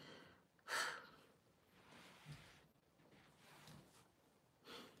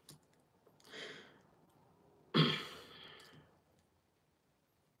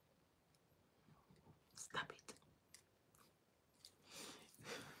 Stop it.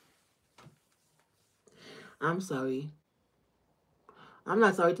 I'm sorry. I'm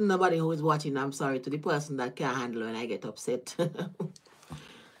not sorry to nobody who is watching. I'm sorry to the person that can't handle when I get upset.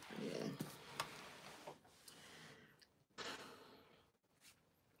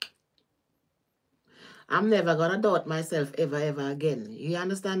 I'm never gonna doubt myself ever again. You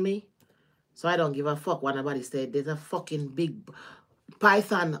understand me? So I don't give a fuck what nobody said. There's a fucking big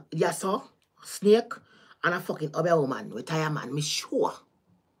python, yasso, snake, and a fucking other woman, retire man, me sure.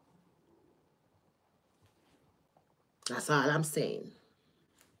 That's all I'm saying.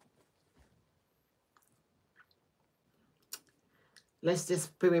 Let's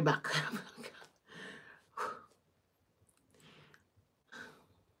just bring it back.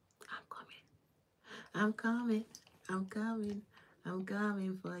 I'm coming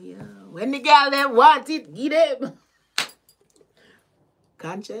for you. When the girl them want it, give them.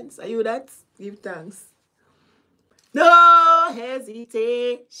 Conscience, are you that? Give thanks. No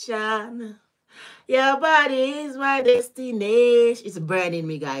hesitation. Your body is my destination. It's burning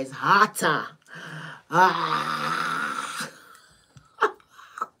me, guys. Hotter.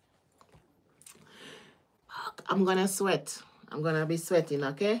 I'm gonna sweat. I'm gonna be sweating,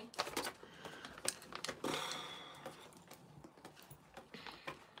 okay?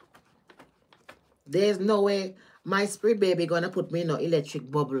 There's no way my spirit baby gonna put me in no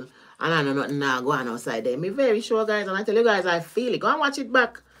electric bubble and I know nothing now go on outside there. Me very sure, guys, and I tell you guys I feel it. Go and watch it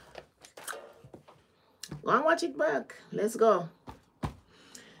back. Go and watch it back. Let's go.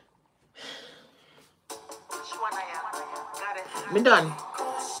 Me done.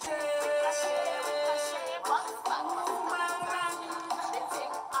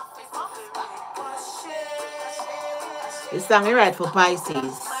 This song is right for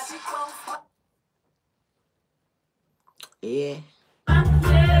Pisces. Yeah. And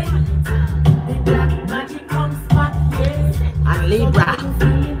Libra.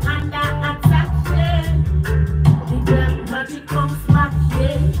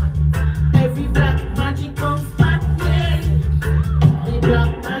 Every black magic comes back, yeah. The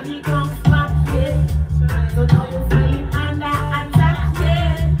black magic comes back, yeah. So now you're feeling under attack,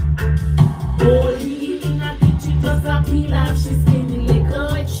 yeah. Holy in a bitch, just a peel off, she's skinny like a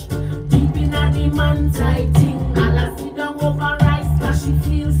witch. Deep in a tight thing. All I sit down over rice, cause she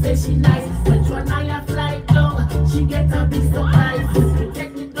feels say she nice. When Shwaniyah fly down, she get a big surprise. We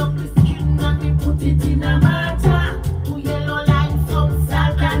take the double skin and we put it in a matter. Two yellow lines, some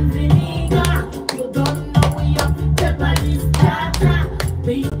salt and vinegar. You don't know we have to pepper this starter.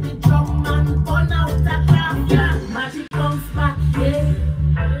 Beat the drum and burn out the craft, yeah. Magic comes back, yeah.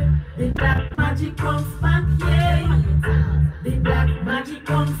 The black magic comes back, yeah. The black magic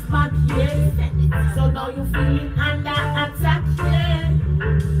comes back, yeah. So now you feeling under attack, yeah.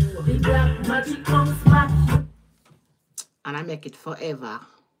 The black magic comes back. And I make it forever.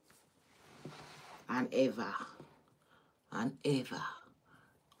 And ever. And ever.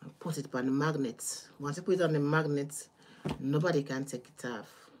 I put it on the magnets. Once you put it on the magnets, nobody can take it off.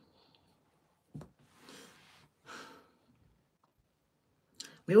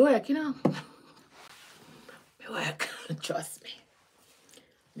 Me work, you know. Me work. Trust me.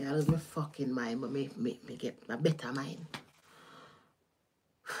 Me I lose my fucking mind, but me get a better mind.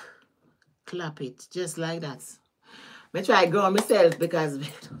 Clap it, just like that. Me try grow myself because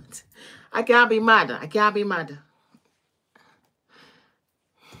I can't be mad. I can't be mad.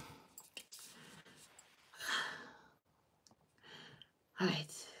 All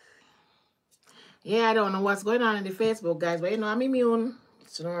right. Yeah, I don't know what's going on in the Facebook, guys, but you know, I'm immune.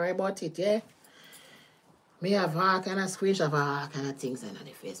 So don't worry about it, yeah? Me have all kind of screenshot of all kind of things on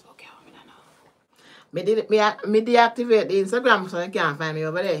the Facebook, yeah. I don't know. Me deactivate the Instagram so you can't find me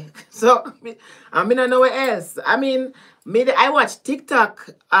over there. So, I don't know where else. I mean, I watch TikTok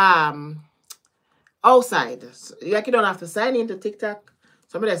outside. So, like you don't have to sign into TikTok.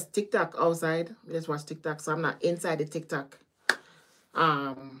 So, I just TikTok outside. I just watch TikTok, so I'm not inside the TikTok.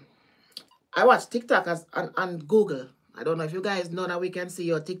 I watch TikTok on Google. I don't know if you guys know that we can see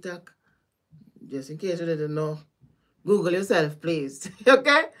your TikTok. Just in case you didn't know. Google yourself, please.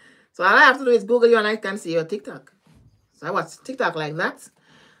 Okay? So all I have to do is Google you and I can see your TikTok. So I watch TikTok like that.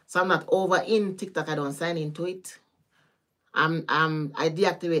 So I'm not over in TikTok. I don't sign into it. I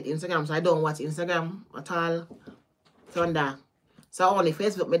deactivate Instagram, so I don't watch Instagram at all. So so only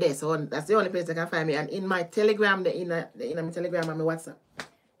Facebook me there. So that's the only place they can find me. And in my Telegram, the inner my Telegram and my WhatsApp.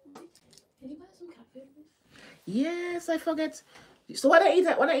 Did you buy some cafe? Yes, I forget. So what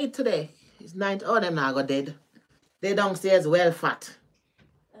I eat today? It's 9. Oh, them now go dead. They downstairs well fat.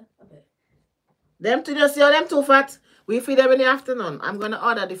 Them to just see how them too fat. We feed them in the afternoon. I'm gonna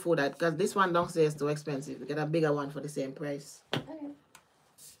order the food because this one downstairs is too expensive. We get a bigger one for the same price. Okay.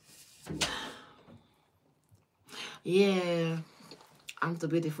 Yeah. I'm too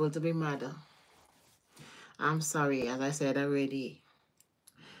beautiful to be mad. I'm sorry, as I said already.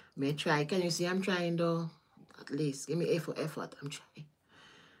 May try. Can you see I'm trying though? At least. Give me A for effort. I'm trying.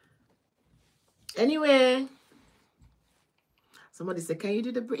 Anyway. Somebody said, can you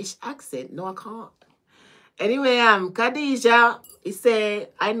do the British accent? No, I can't. Anyway, Kadijah, he said,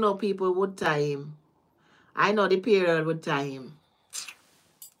 I know people would tie him. I know the period would tie him.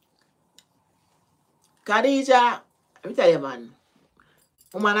 Kadijah, let me tell you, man.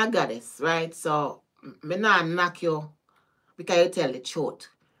 Woman a goddess, right? So, me not knock you because you tell the truth.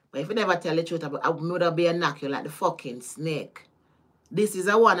 But if you never tell the truth, I would be a knock you like the fucking snake. This is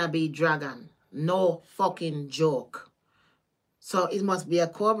a wannabe dragon. No fucking joke. So it must be a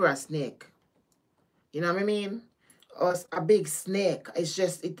cobra snake. You know what I mean? Or a big snake. It's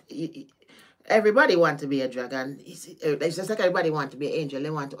just, everybody wants to be a dragon. It's just like everybody wants to be an angel.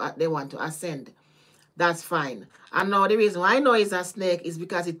 They want to ascend. That's fine. And now the reason why I know it's a snake is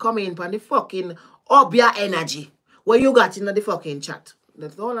because it come in from the fucking obia energy. What you got in the fucking chat.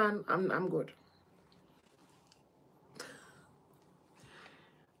 That's all I'm good.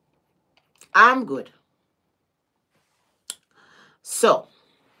 I'm good. So,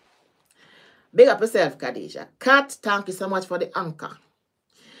 big up yourself, Kadijah. Kat, thank you so much for the anchor.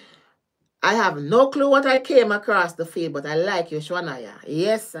 I have no clue what I came across the feed, but I like you, Shwaniyah.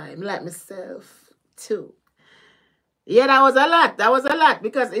 Yes, I like myself too. Yeah, that was a lot. That was a lot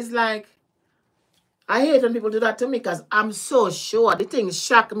because it's like, I hate when people do that to me because I'm so sure. The thing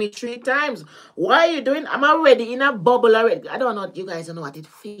shocked me 3 times. Why are you doing? I'm already in a bubble already. I don't know. You guys don't know what it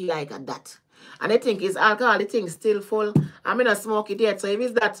feels like at that. And I think it's alcohol. The thing's still full. I'm in a smoke it yet. So if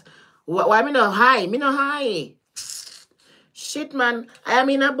it's that, why am I not high? Me not high. Shit, man. I am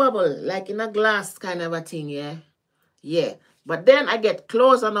in a bubble. Like in a glass kind of a thing, yeah? Yeah. But then I get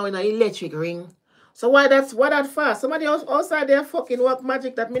closer now in an electric ring. So why that fast? Somebody else outside there fucking work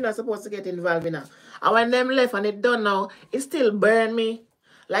magic that me not supposed to get involved in now. And when them left and it done now, it still burn me.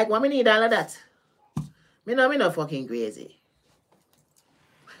 Like, what me need all of that? Me no fucking crazy.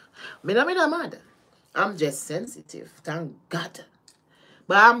 Me no mad. I'm just sensitive. Thank God.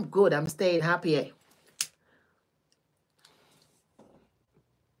 But I'm good. I'm staying happy.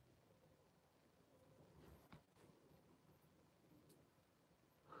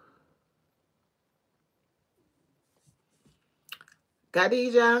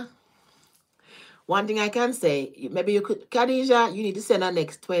 Kadijah, one thing I can say, maybe you could, Kadijah, you need to send her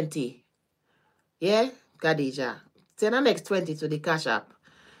next 20. Yeah, Kadijah. Send her next 20 to the Cash App.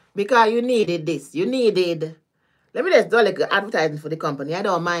 Because you needed this. You needed... Let me just do like advertising for the company. I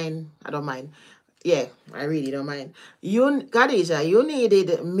don't mind. I don't mind. Yeah, I really don't mind. You, Kadijah, you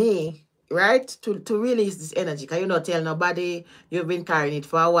needed me, right? To release this energy. Because you not tell nobody. You've been carrying it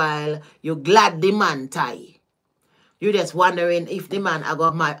for a while. You glad the man tie. You just wondering if the man I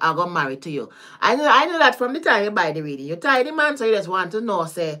got married to you. I know that from the time you buy the reading. You tie the man, so you just want to know,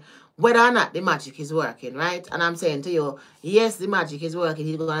 say, whether or not the magic is working, right? And I'm saying to you, yes, the magic is working.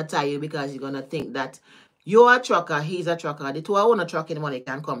 He's going to tie you because he's going to think that you're a trucker, he's a trucker. The two who own a trucking money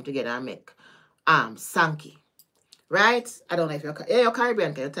can come together and make Sankey. Right? I don't know if you're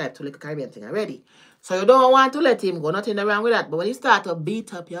Caribbean, can you type to like a Caribbean thing already? So you don't want to let him go, nothing wrong with that. But when he start to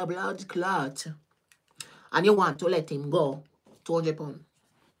beat up your blood clot, and you want to let him go, 200 pounds.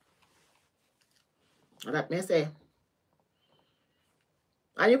 That may say.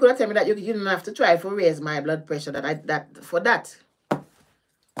 And you could have tell me that you didn't have to try for raise my blood pressure for that.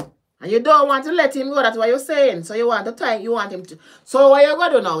 And you don't want to let him go, that's what you're saying. So you want him to. So what you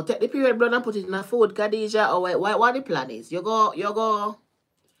gonna do now? Take the period blood and put it in a food, Kadijah, or what the plan is? You go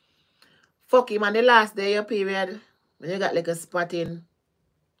fuck him on the last day of your period when you got like a spot in.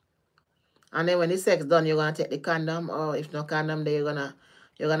 And then when the sex done, you're gonna take the condom, or if no condom, then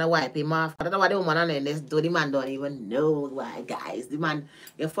you're gonna wipe him off. I don't know what the woman and then just do. The man don't even know why, guys. The man,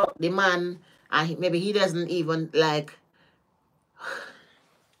 you fuck the man, and maybe he doesn't even like.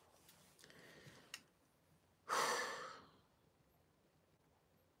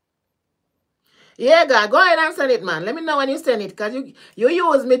 Yeah, God, go ahead and send it, man. Let me know when you send it, because you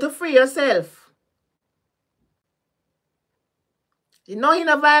use me to free yourself. You know you're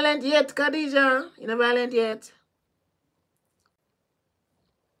not violent yet, Kadijah. You're not violent yet.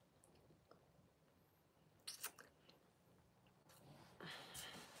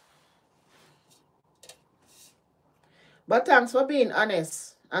 But thanks for being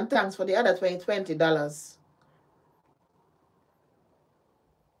honest. And thanks for the other $20.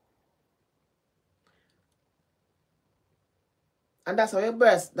 And that's how you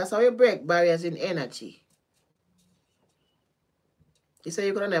burst. That's how you break barriers in energy. You say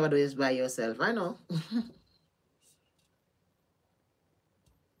you could never do this by yourself. I know.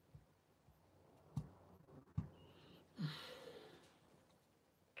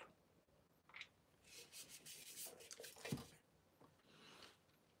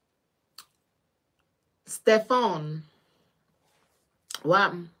 Stefan.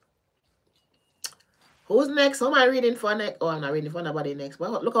 What? Who's next? Who am I reading for next? Oh, I'm not reading for nobody next.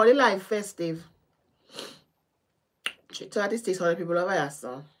 But look how the live festive. 3600 people over here,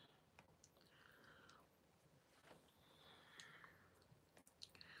 so.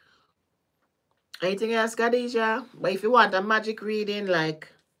 Anything else, Kadijah? But if you want a magic reading,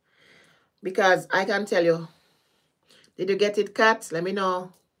 like, because I can tell you, did you get it, Kat? Let me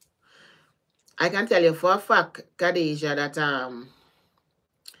know. I can tell you for a fact, Kadijah, that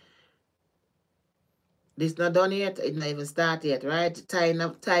this not done yet. It not even start yet, right?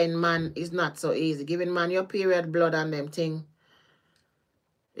 Tying man is not so easy. Giving man your period blood and them thing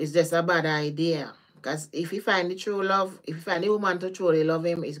is just a bad idea. Because if you find the true love, if you find the woman to truly love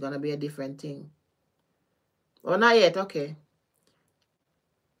him, it's gonna be a different thing. Oh, not yet, okay.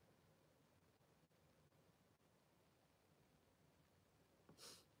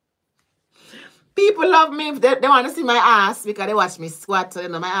 People love me. They want to see my ass because they watch me squat. So, you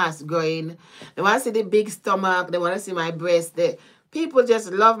know, my ass growing. They want to see the big stomach. They want to see my breast. People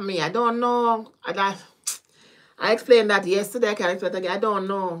just love me. I don't know. I explained that yesterday. I can't explain it again. I don't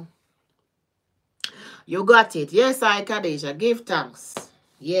know. You got it. Yes, I, Kadijah. Give thanks.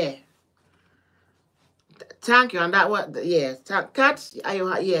 Yeah. Thank you. And that what? Yeah. Cat, are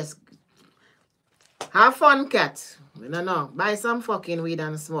you? Yes. Have fun, Cat. We don't know. Buy some fucking weed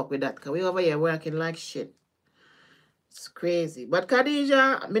and smoke with that. Because we over here working like shit. It's crazy. But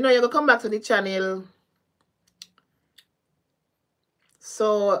Kadijah, me know you're going to come back to the channel.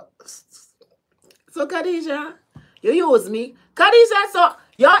 So Kadijah, you use me. Kadijah, so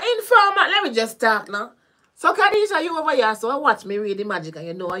you're informer. Let me just talk now. So Kadijah, you over here. So watch me read the magic. And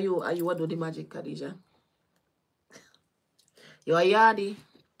you know, are you do the magic, Kadijah? You're a yardie.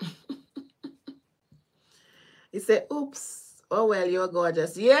 He said, oops. Oh, well, you're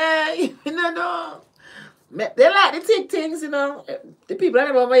gorgeous. Yeah, you know. They like the thick things, you know. The people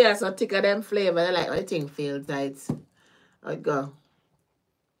that over here so thicker than flavor. They like how the thing feels tight. How it go?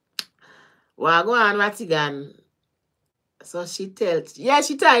 Well, go on, Ratigan. So she tells, yeah,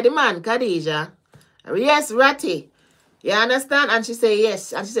 she tied the man, Kadijah. Yes, Ratty. You understand? And she say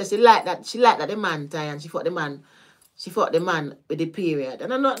yes. And she said she like that the man tie and she fought the man with the period.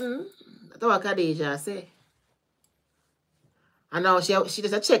 And nothing. That's what Kadijah say. And now she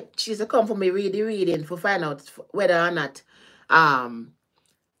just a check. She just come for me read the reading for find out whether or not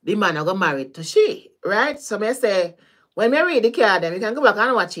the man are gonna married to she. Right? So me say when me read the card then you can go back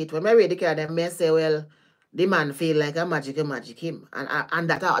and watch it. When me read the card then me say, well, the man feel like a magic him. And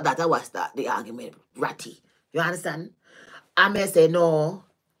that was the argument ratty. You understand? I may say no,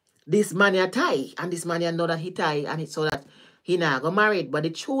 this man you tie, and this man you know that he tie, and it's so that he not got married. But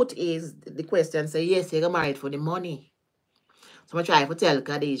the truth is, the question say yes, he got married for the money. So I try to tell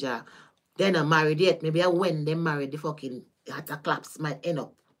Kadijah, they're not married yet. Maybe when they married, the fucking heart claps might end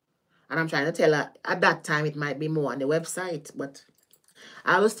up. And I'm trying to tell her at that time it might be more on the website, but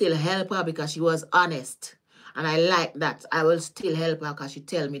I will still help her because she was honest, and I like that. I will still help her because she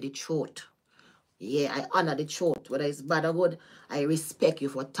tell me the truth. Yeah, I honor the truth. Whether it's bad or good, I respect you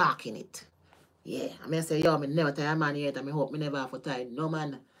for talking it. Yeah, I mean, say, yo, I never tie a man yet, and I hope I never have to tie. No,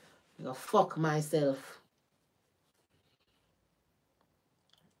 man. I'm going to fuck myself.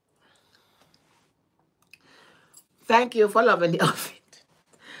 Thank you for loving the outfit.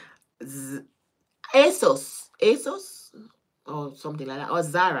 ASOS, or something like that, or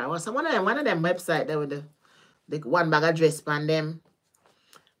Zara, or some one of them website there with the one bag of dress pan them.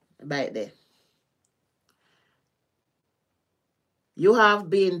 Right there. You have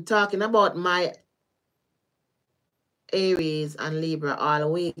been talking about my Aries and Libra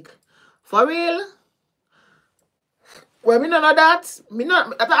all week. For real? Well, me don't know that. Me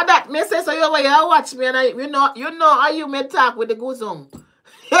not that. Me say so you watch me and you know how you may talk with the goosum.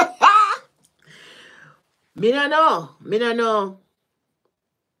 Me don't know.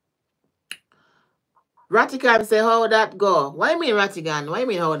 Ratigan say how that go. Why mean Ratigan? Why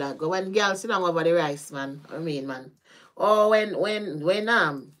mean how that go? When girls sit down over the rice, man. I mean, man. Or when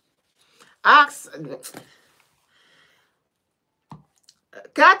ask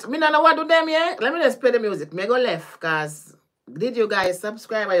Cat, me don't know what do them here. Let me just play the music. Me go left, cause did you guys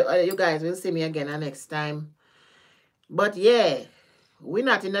subscribe? Or you guys will see me again next time. But yeah, we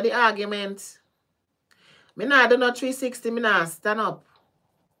not in the argument. Me not do no 360. Me not stand up.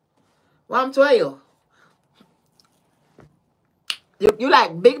 What I'm telling you? You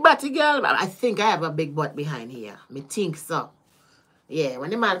like big body girl? I think I have a big butt behind here. Me think so. Yeah,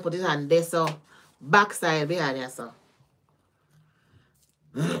 when the man put his hand there, so backside behind here, so.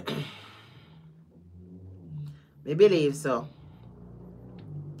 Me believe so.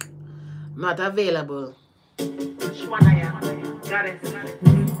 Not available. Shwaniyah. Got it.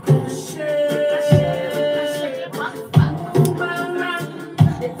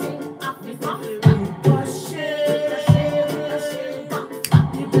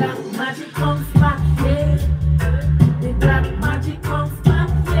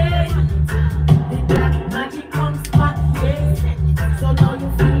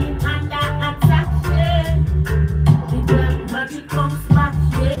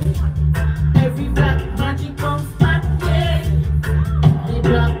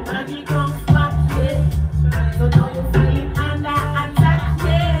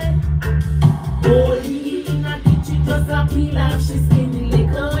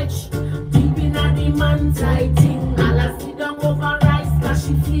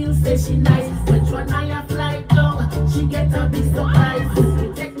 She nice, when Shwaniyah fly down, she get a big surprise.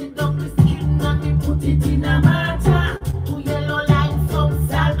 We take the double skin and we put it in a matter. 2 yellow lines, some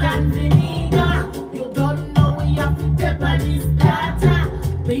salt and vinegar. You don't know we have to pepper this data.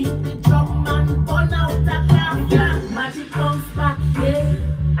 Beat the drum and burn out the craft. Magic comes back, yeah.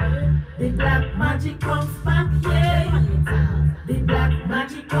 The black magic comes back, yeah. The black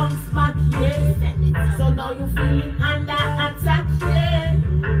magic comes back, yeah. So now you feeling under attack, yeah.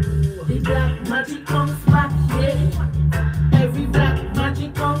 The black magic comes back, yeah. Every black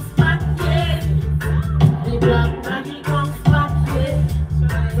magic comes back, yeah. The black magic comes back, yeah.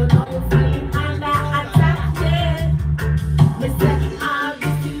 So now you're feeling under attack, yeah. Me say all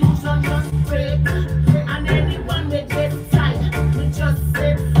this illusion just break, and anyone may get tired, we just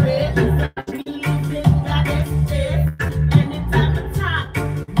say pray. We live in that estate. Anytime I talk,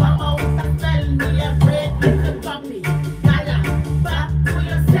 come out and tell me a great little puppy. Back to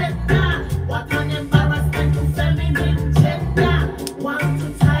your center. What an embarrassment.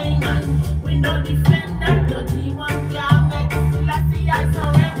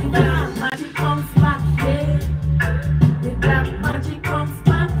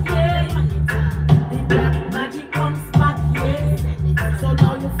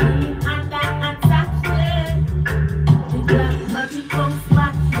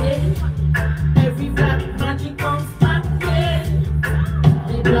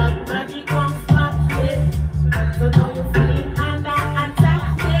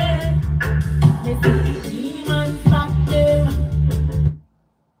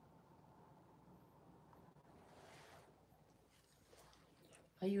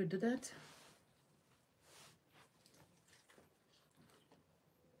 How you do that?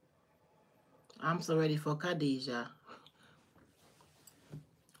 I'm so ready for Kadijah.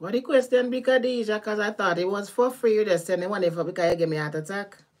 What the question be, Kadijah? Because I thought it was for free. You just send the money for because you give me a heart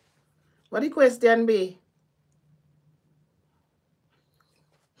attack. What the question be?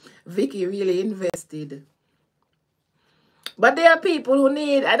 Vicky really invested. But there are people who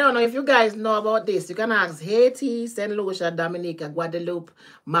need, I don't know if you guys know about this. You can ask Haiti, St. Lucia, Dominica, Guadeloupe,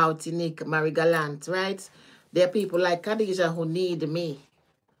 Martinique, Marie-Galante, right? There are people like Kadijah who need me.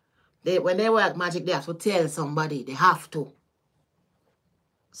 When they work magic, they have to tell somebody. They have to.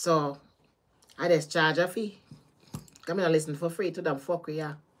 So, I just charge a fee. Come in and listen for free to them fuckery,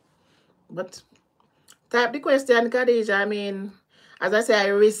 yeah. But, type the question, Kadijah. I mean, as I say, I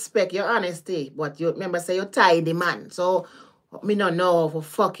respect your honesty. But you remember, say you're tidy, man. So, me not know how to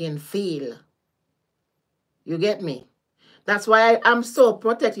fucking feel. You get me? That's why I'm so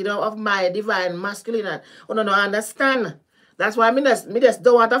protected of my divine masculine. Oh, no, understand. That's why me just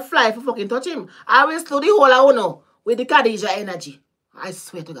don't want to fly for fucking touch him. I will do the whole I know with the Kadijah energy. I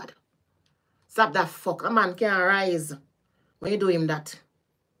swear to God. Stop that fuck. A man can't rise when you do him that.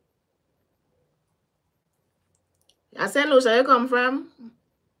 I said, Lucia, you come from?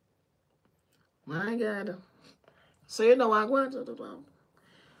 My God. So you know what I want to do.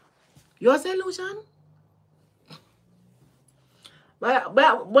 You're St. Lucian?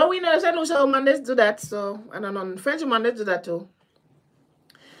 But we know St. Lucia woman, let's do that. So, I don't know. French woman, let's do that too.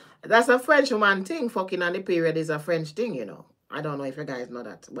 That's a French woman thing. Fucking on the period is a French thing, you know. I don't know if you guys know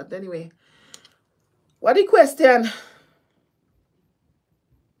that. But anyway. What the question?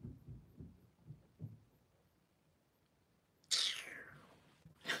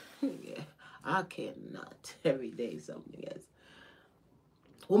 Yeah, I cannot. Every day something else.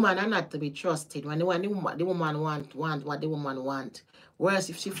 Women are not to be trusted. When the woman want what the woman want.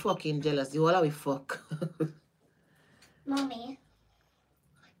 Whereas if she fucking jealous, the whole of we fuck. Mommy,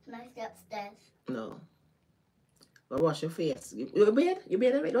 can I stay upstairs? No. But wash your face. You bed? You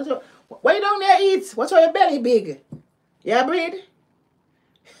bed? Why you down there eat? What's your belly big? Yeah, breed?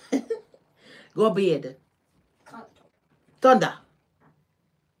 Go bed. Can't. Thunder.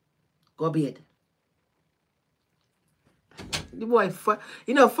 Go bed. The boy,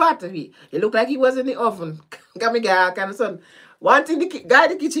 fat to me. He looked like he was in the oven. Got me guy kind of son. One thing, the guy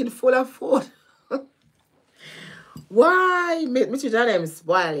in the kitchen full of food. Why? Me children them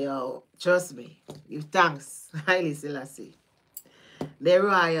spoil, yo. Trust me. Give thanks. Highly Selassie. They're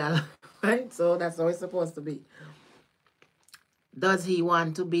royal. Right? So that's how it's supposed to be. Does he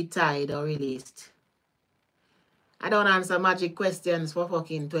want to be tied or released? I don't answer magic questions for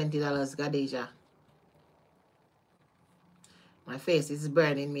fucking $20, Kadijah. My face is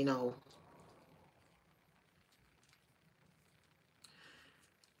burning me now.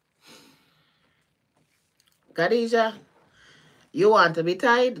 Kadijah, you want to be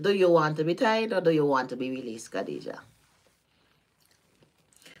tied? Do you want to be tied or do you want to be released, Kadijah?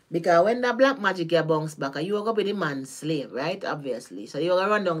 Because when the black magic get bounce back, you are going to be the man's slave, right? Obviously. So you're going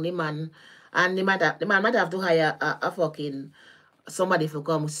to run down the man, and the man might have to hire a fucking somebody to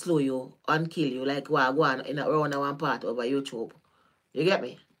come slow you and kill you, like what go on in around one part over YouTube. You get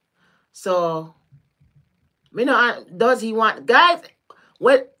me? So, you know, does he want, guys,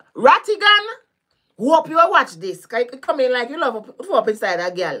 well, Rattigan, hope you watch this. Cause you come in like you love up inside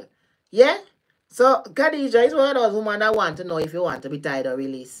a girl. Yeah? So, Kadijah is one of those women that want to know if you want to be tied or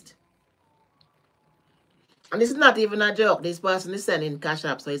released. And this is not even a joke. This person is sending cash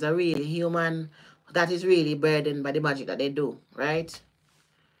up. So, it's a really human that is really burdened by the magic that they do. Right?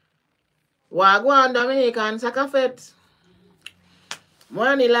 Wagwan Dominican Sakafet.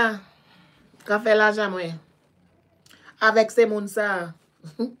 Manila. Café la jamwe. Avec ces moun sa.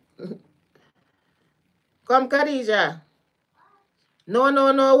 Come, Kadijah.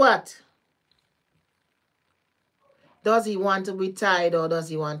 No, what? Does he want to be tied or does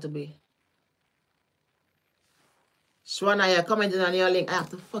he want to be? Shwaniyah, commenting on your link. I have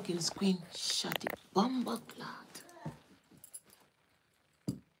to fucking screenshot it. Bumba clot.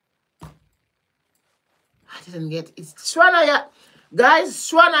 I didn't get it. Shwaniyah. Guys,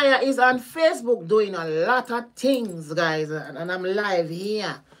 Shwaniyah is on Facebook doing a lot of things, guys. And I'm live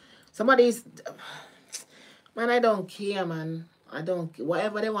here. Somebody's... Man, I don't care, man. I don't care.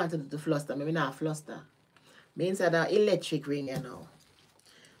 Whatever they want to do to fluster, maybe not fluster. Me inside the electric ring, you know.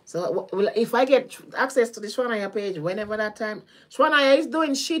 So, if I get access to the Shwaniyah page, whenever that time, Shwaniyah is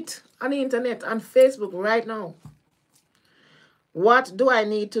doing shit on the internet, on Facebook right now. What do I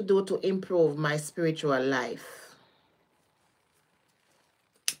need to do to improve my spiritual life?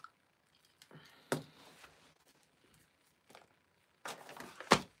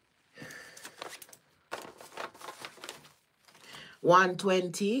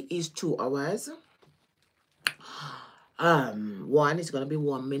 1:20 is 2 hours. 1 is going to be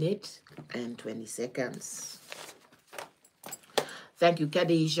 1 minute and 20 seconds. Thank you,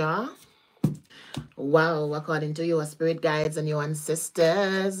 Kadijah. Wow, according to your spirit guides and your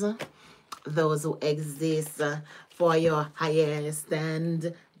ancestors, those who exist for your highest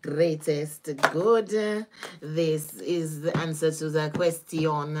and greatest good, this is the answer to the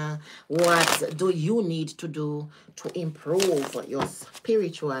question, what do you need to do to improve your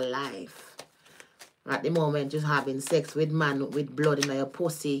spiritual life? At the moment, you're having sex with man with blood in your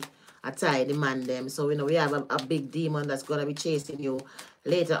pussy. I tie the man them. So, you know, we have a big demon that's going to be chasing you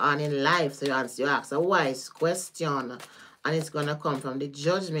later on in life. So you ask a wise question. And it's going to come from the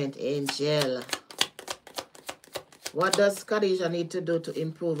judgment angel. What does Kadijah need to do to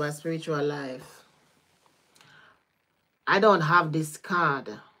improve her spiritual life? I don't have this card.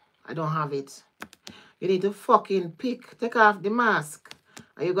 I don't have it. You need to fucking pick. Take off the mask.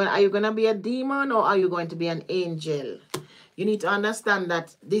 Are you gonna be a demon or are you going to be an angel? You need to understand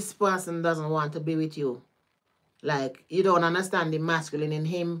that this person doesn't want to be with you. Like, you don't understand the masculine in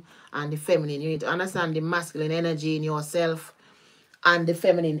him and the feminine. You need to understand the masculine energy in yourself and the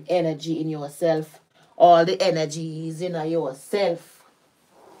feminine energy in yourself. All the energies in yourself.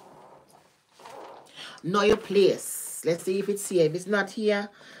 Know your place. Let's see if it's here. If it's not here,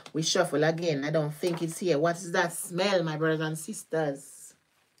 we shuffle again. I don't think it's here. What is that smell, my brothers and sisters?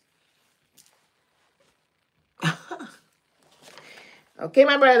 Okay,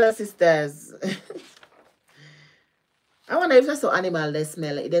 my brothers and sisters. I wonder if that's an animal they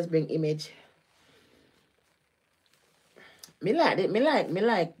smell. It does bring image. Me like it. Me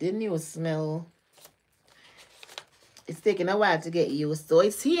like the new smell. It's taking a while to get used. So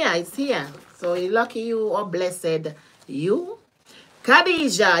it's here. It's here. So lucky you or blessed you.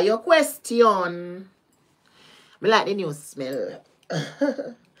 Kadijah, your question. Me like the new smell.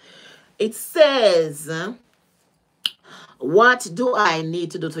 It says, what do I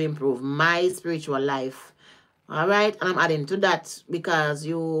need to do to improve my spiritual life? All right. And I'm adding to that because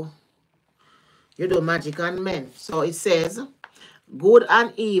you do magic on men. So it says, good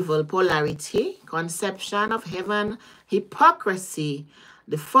and evil polarity, conception of heaven, hypocrisy,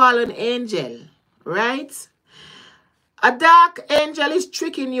 the fallen angel, right? A dark angel is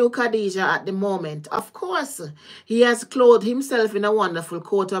tricking you, Kadijah, at the moment. Of course, he has clothed himself in a wonderful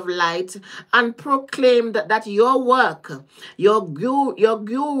coat of light and proclaimed that your work, your guru,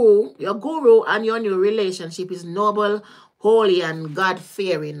 and your new relationship is noble, holy, and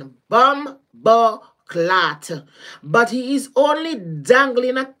God-fearing. Clat. But he is only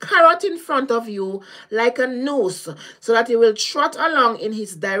dangling a carrot in front of you like a noose so that he will trot along in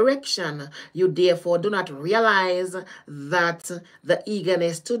his direction. You therefore do not realize that the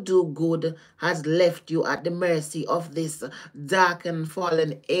eagerness to do good has left you at the mercy of this dark and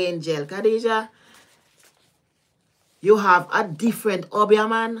fallen angel. Kadijah, you have a different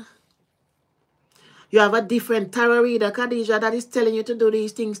Obeah, you have a different tarot reader, Kadijah, that is telling you to do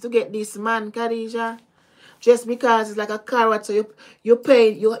these things to get this man, Kadijah. Just because it's like a carrot, so you're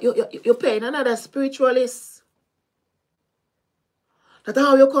paying another spiritualist. That's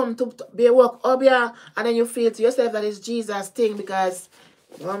how you come to be a work up here, and then you feel to yourself that it's Jesus' thing because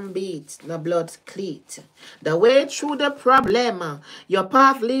one beat, no blood cleat. The way through the problem, your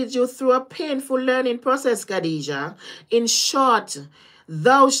path leads you through a painful learning process, Kadijah. In short,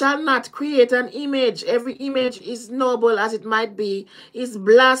 thou shalt not create an image. Every image is noble as it might be, is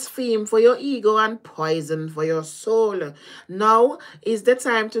blaspheme for your ego and poison for your soul. Now is the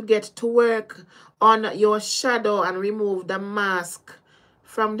time to get to work on your shadow and remove the mask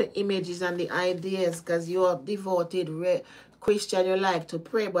from the images and the ideas, because you're devoted Christian. You like to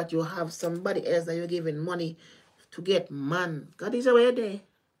pray, but you have somebody else that you're giving money to get man. God is away there.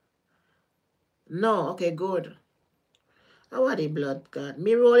 No, okay, good. How are the blood, God?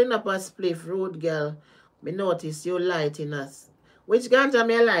 Me rolling up a spliff, road girl. Me notice you lighting us. Which ganja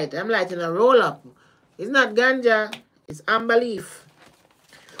me light? I'm lighting a roll up. It's not ganja, it's amber leaf.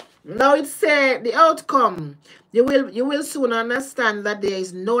 Now it said the outcome. You will soon understand that there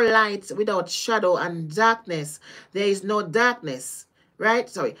is no light without shadow and darkness. There is no darkness. Right?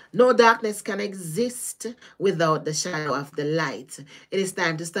 Sorry. No darkness can exist without the shadow of the light. It is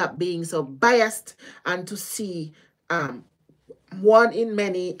time to stop being so biased and to see one in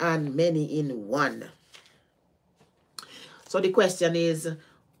many and many in one. So the question is,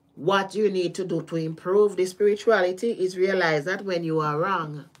 what you need to do to improve the spirituality is realize that when you are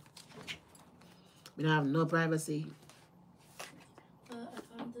wrong, you have no privacy. I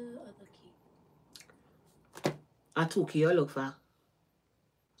found the other key. A 2 key you look for?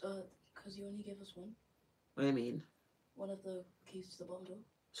 Because you only gave us one. What do you mean? one of the keys to the bundle.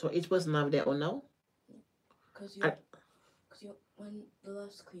 So each person have their own now? Because when the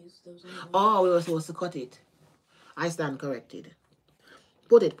last keys, there was only one. Oh, we were supposed to cut it. I stand corrected.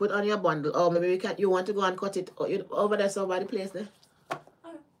 Put on your bundle. Oh, maybe we can. You want to go and cut it over there, so by the place there.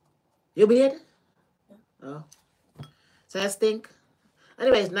 Okay. You bleed? Yeah. Oh. So you stink.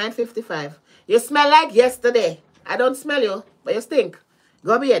 Anyway, it's 9:55. You smell like yesterday. I don't smell you, but you stink.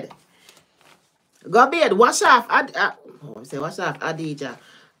 Go bed. Go bed. Wash off. Wash off, Kadijah.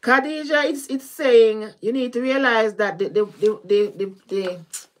 Kadijah, it's saying you need to realize that the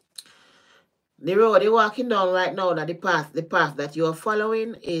road you're walking down right now, that the path that you are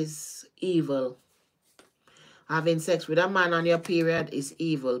following is evil. Having sex with a man on your period is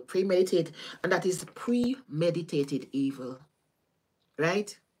evil. Premeditated. And that is premeditated evil.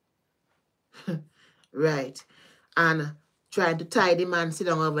 Right? Right. And trying to tie the man, sit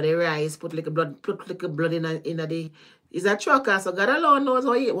down over the rice, put like a blood in the... Is a trucker, so God alone knows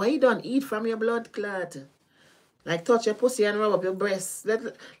what he done eat from your blood clot. Like touch your pussy and rub up your breasts.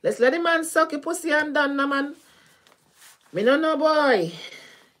 Let's let the man suck your pussy and done, no man. Me no know, boy.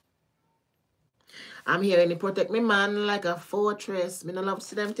 I'm here and protect me man like a fortress. Me no love to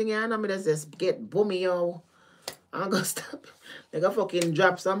see them thing here, and me just get boomy, yo. I'm gonna stop. They gonna fucking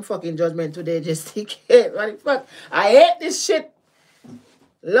drop some fucking judgment today just in case. What the fuck? I hate this shit.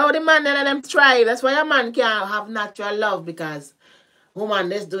 Love the man and let them try. That's why a man can't have natural love, because woman,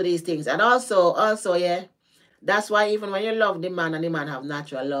 let's do these things. And also, yeah, that's why even when you love the man and the man have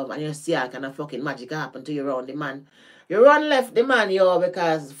natural love and you see how kind of fucking magic happen to you around the man, you run left the man, yo,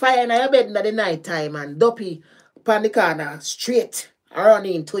 because fire in your bed in the night time and dopey upon the corner straight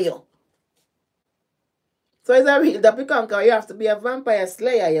running into you. So it's a real dopey conqueror. You have to be a vampire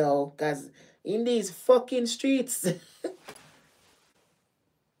slayer, yo, because in these fucking streets.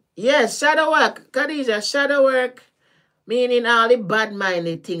 Yes, shadow work. Kadijah, shadow work. Meaning all the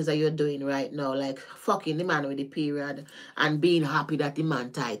bad-minded things that you're doing right now, like fucking the man with the period and being happy that the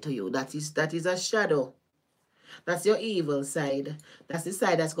man tied to you. That is a shadow. That's your evil side. That's the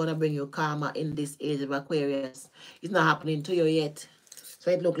side that's going to bring you karma in this age of Aquarius. It's not happening to you yet.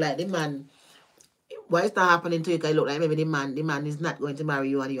 So it look like the man... Why it's not happening to you? Because it look like maybe the man is not going to marry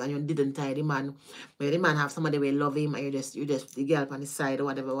you and you didn't tie the man. Maybe the man have somebody will love him and you just the girl on the side or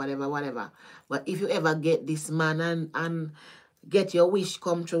whatever. But if you ever get this man and get your wish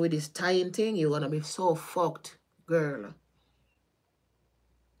come true with this tying thing, you're gonna be so fucked, girl.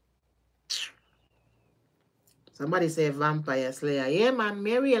 Somebody say vampire slayer. Yeah, man,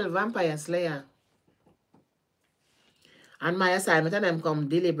 me a real vampire slayer. And my assignment and them come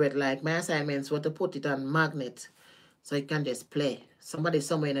deliberate, like my assignments were to put it on magnet so it can just play. Somebody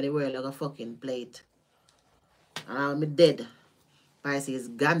somewhere in the world are gonna fucking play it. And I'm dead. Pisces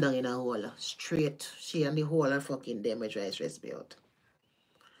gone down in a hole. Straight. She and the whole are fucking them which I stress me out.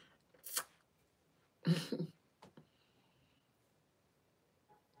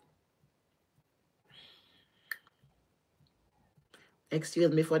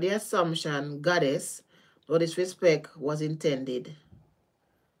 Excuse me for the assumption, goddess. No disrespect was intended.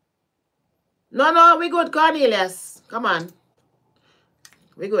 No, we good, Cornelius. Come on.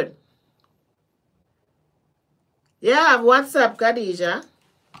 We good. Yeah, what's up, Kadijah?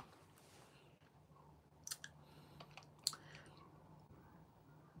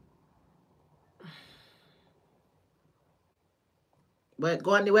 But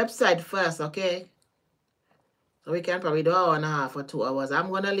go on the website first, okay? So we can probably do an hour and a half or 2 hours. I'm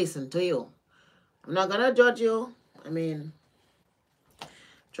going to listen to you. I'm not going to judge you. I mean,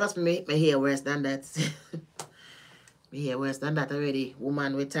 trust me, me hear worse than that. Me hear worse than that already.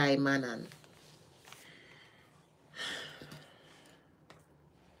 Woman with time, man. And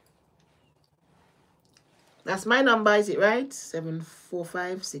that's my number, is it right?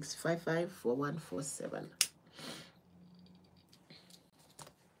 745-655-4147.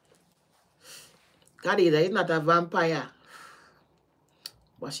 Kadijah is not a vampire,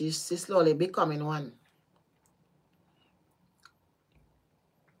 but she's slowly becoming one.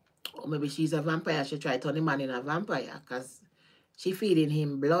 Or maybe she's a vampire. She tried to turn the man in a vampire because she feeding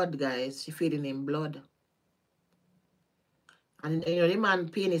him blood, guys. She feeding him blood. And you know, the man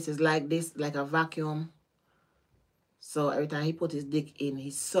penis is like this, like a vacuum. So every time he put his dick in,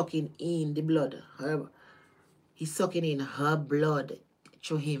 he's sucking in the blood. He's sucking in her blood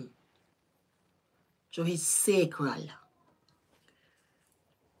through him. Through his sacral.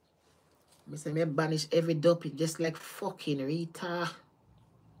 I say, me banish every dopey just like fucking Rita.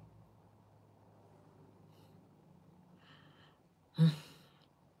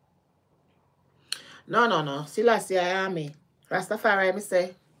 No. Selassie, I am me. Rastafari, me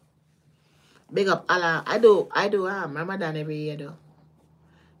say. Big up Allah. I do Ramadan every year though.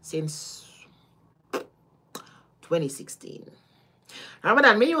 Since 2016.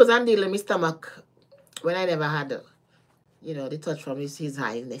 Ramadan, me use and deal in my stomach when I never had, you know, the touch from his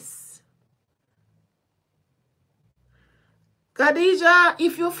highness. Kadijah,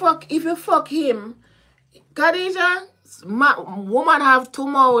 if you fuck him, Kadijah, woman have two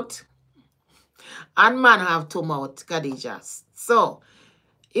mouth and man have two mouth, Kadijah. So,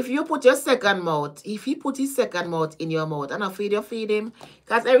 if you put your second mouth, if he put his second mouth in your mouth and you feed him,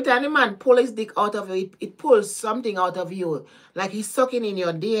 because every time the man pull his dick out of you, it pulls something out of you, like he's sucking in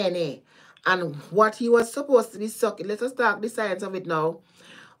your DNA. And what he was supposed to be sucking, let us talk the science of it now.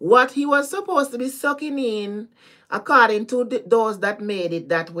 What he was supposed to be sucking in, according to those that made it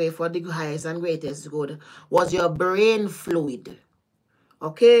that way for the highest and greatest good, was your brain fluid.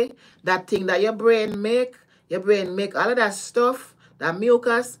 Okay? That thing that your brain make all of that stuff, that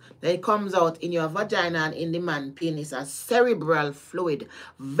mucus, then it comes out in your vagina and in the man penis, a cerebral fluid.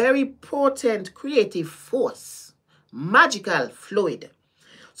 Very potent creative force. Magical fluid.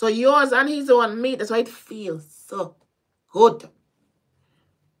 So yours and his own meet, that's why it feels so good.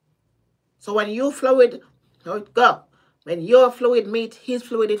 So when you fluid, how it go? When your fluid meet his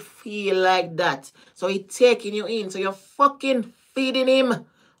fluid, it feel like that. So he taking you in. So you're fucking feeding him.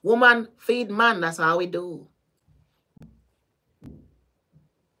 Woman feed man. That's how we do.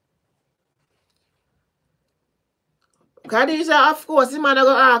 Kadijah, of course, the man are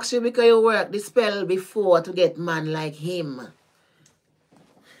going to ask you because you work the spell before to get man like him.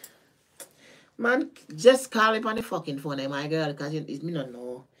 Man, just call him on the fucking phone, my girl, because me not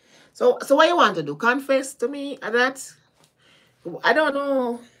know. So what you want to do? Confess to me that? I don't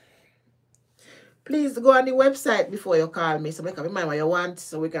know. Please go on the website before you call me so I can remember what you want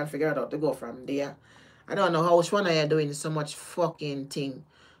so we can figure out how to go from there. I don't know how Shwaniyah doing so much fucking thing.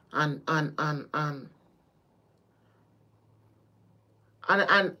 And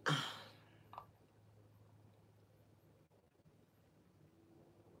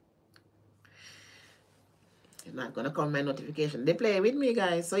it's not gonna come my notification. They play with me,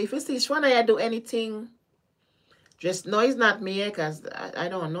 guys. So if you see Shwaniyah do anything, just know it's not me, because I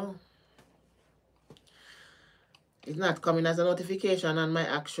don't know. It's not coming as a notification on my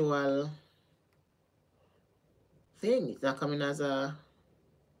actual thing. It's not coming as a...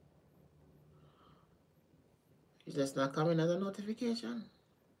 It's just not coming as a notification.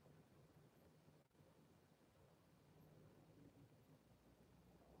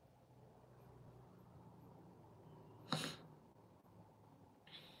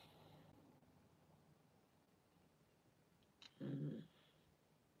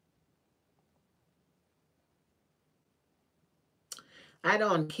 I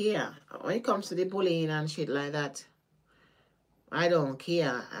don't care. When it comes to the bullying and shit like that, I don't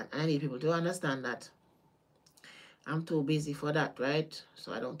care. I need people to understand that. I'm too busy for that, right?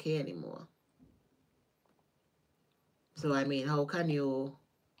 So I don't care anymore. So, I mean, how can you...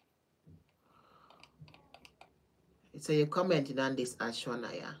 So you commented on this as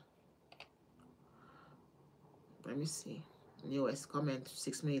Shwaniyah. Let me see. Newest comment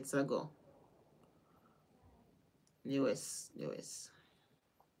 6 minutes ago. Newest.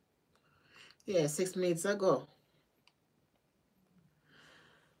 Yeah, 6 minutes ago.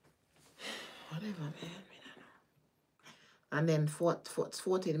 Whatever, man. And then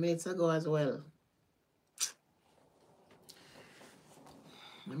 14 minutes ago as well.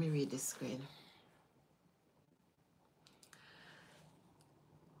 Let me read this screen.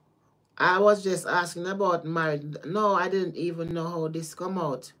 I was just asking about marriage. No, I didn't even know how this come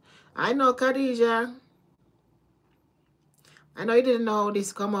out. I know, Kadijah. I know you didn't know how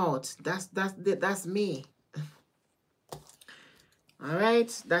this come out. That's me. All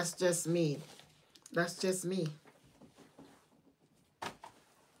right? That's just me. That's just me.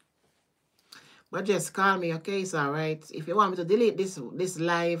 But just call me, okay? It's all right. If you want me to delete this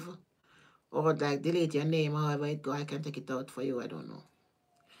live or like delete your name, however it go, I can take it out for you. I don't know.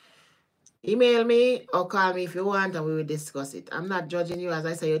 Email me or call me if you want and we will discuss it. I'm not judging you. As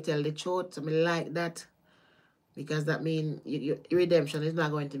I say, you tell the truth. I mean, like that. Because that means your redemption is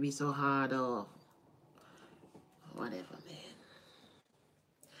not going to be so hard or whatever, man.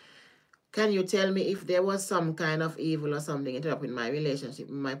 Can you tell me if there was some kind of evil or something interrupt in my relationship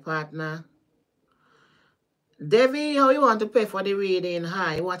with my partner? Devi, how you want to pay for the reading?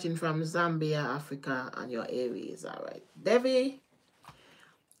 Hi, watching from Zambia, Africa, and your Aries. All right. Devi,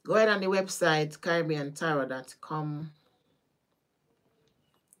 go ahead on the website, CaribbeanTarot.com.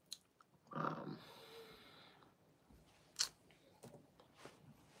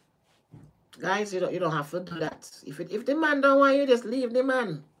 Guys, you don't have to do that. If the man don't want you, just leave the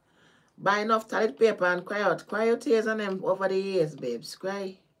man. Buy enough toilet paper and cry out. Cry your tears on them over the years, babes.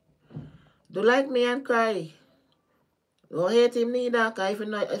 Cry. Do like me and cry. Don't hate him neither, cause if you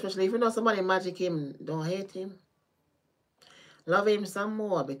know, especially if you know somebody magic him, don't hate him. Love him some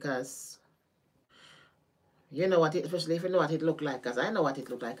more because you know what it, especially if you know what it look like, because I know what it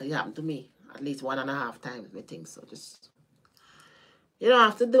look like. It happened to me at least 1.5 times, I think. So just, you don't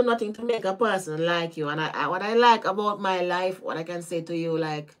have to do nothing to make a person like you. And what I like about my life, what I can say to you,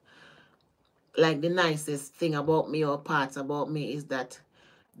 like the nicest thing about me or parts about me is that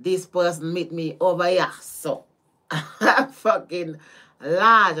this person meet me over here. So fucking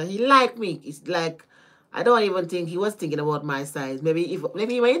large. And he liked me. It's like, I don't even think he was thinking about my size. Maybe when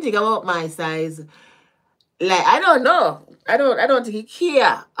you think about my size, like, I don't know. I don't think he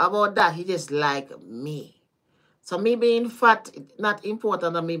care about that. He just like me. So me being fat, not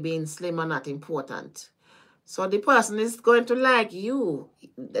important, and me being slim are not important. So the person is going to like you.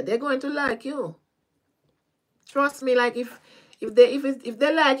 They're going to like you. Trust me, like if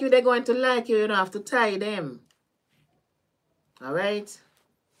they like you, they're going to like you. You don't have to tie them. All right?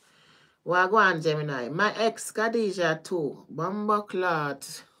 Well, go on, Gemini. My ex, Kadijah, too. Bumbo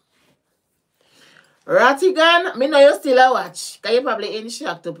clot. Ratigan, me know you still a watch. Because you probably in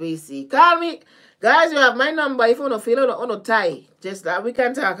shock to PC. Call me. Guys, you have my number. If you don't feel on tie, just we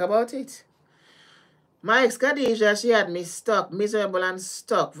can talk about it. My ex, Kadijah, she had me stuck. Miserable and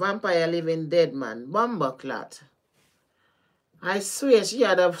stuck. Vampire living dead man. Bumbo clot. I swear she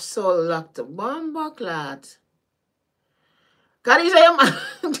had her soul locked up. Bumbo clot. Kadijah, you man.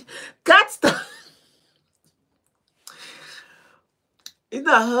 Cat stuff. It's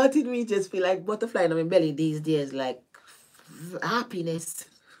not hurting me, just feel like butterfly in my belly these days, like happiness.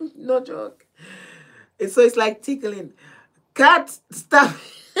 No joke. So it's like tickling. Cat, stop.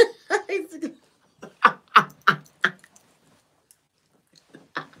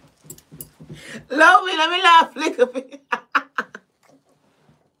 Love me, let me laugh. Look at me.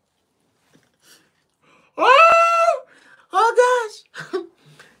 Oh gosh.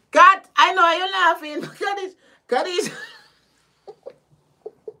 Cat, I know you're laughing. Kadijah.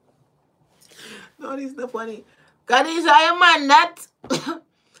 No, this is not funny. Kadijah, I am man that.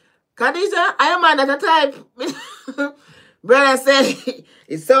 Kadijah, I am man that a type. Brother said,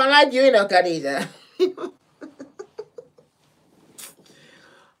 it sound like you know, Kadijah.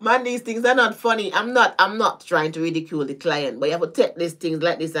 Man, these things are not funny. I'm not trying to ridicule the client, but you have to take these things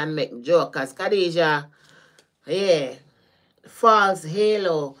like this and make joke. Because Kadijah, yeah, false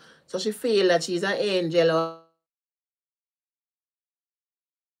halo. So she feel that she's an angel.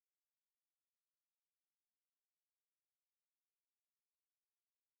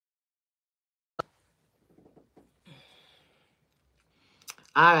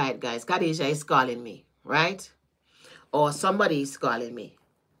 All right, guys. Kadijah is calling me, right? Or somebody is calling me.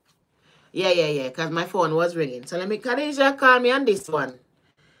 Yeah, because my phone was ringing. So let me, Kadijah, call me on this one.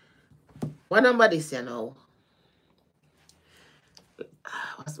 What number this you know?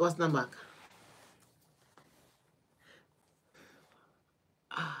 What's number?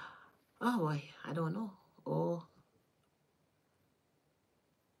 Oh, boy, I don't know. Oh.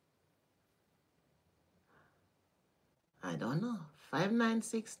 I don't know.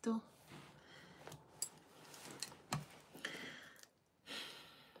 5962.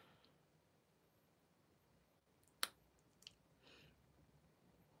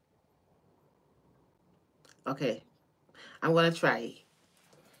 Okay. I'm going to try.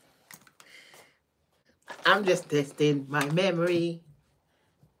 I'm just testing my memory.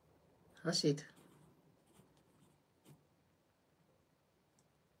 Oh, shit.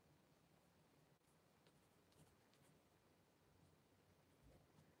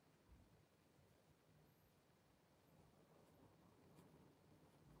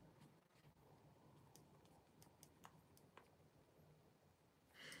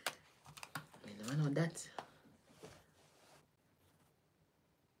 I know that.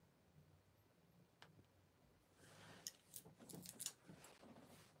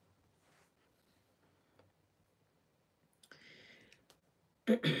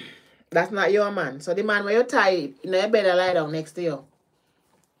 That's not your man. So the man where you tie, you know, you better lie down next to you.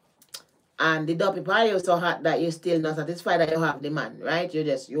 And the dopey part you so hot that you're still not satisfied that you have the man, right? You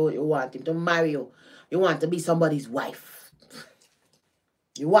want him to marry you. You want to be somebody's wife.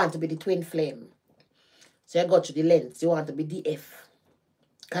 You want to be the twin flame. So you got to the lens. You want to be DF.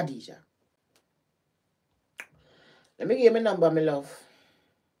 Kadijah. Let me give you my number, my love.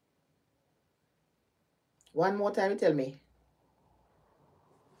 One more time, you tell me.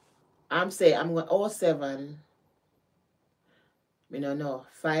 I'm saying I'm going 07. I don't know.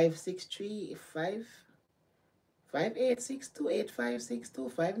 563 5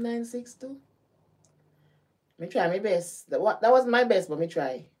 586285625962. Me try my best. That was my best, but me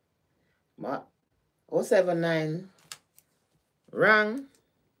try. 079 wrong.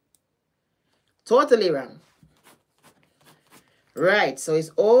 Totally wrong. Right, so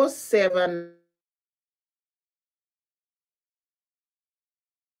it's 07.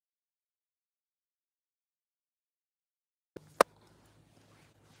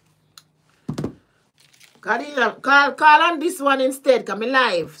 Kadijah, call on this one instead, come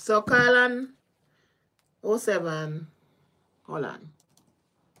live. So call on 07. Hold on.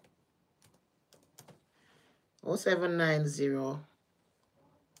 0790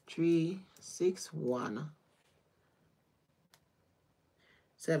 361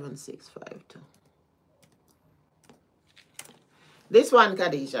 7652. This one,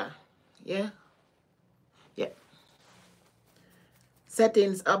 Kadijah. Yeah. Yeah.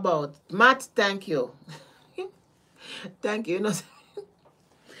 Settings about Matt, thank you. Thank you. No,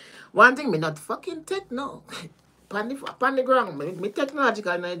 one thing me not fucking techno. Pan the ground. Me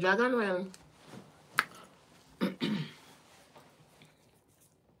technological in the dragon realm.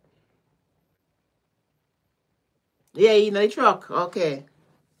 Yeah, in the truck. Okay.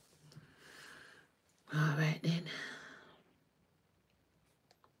 All right then.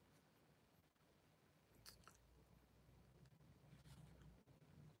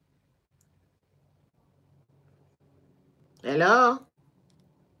 Hello?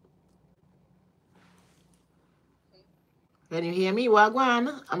 Can you hear me?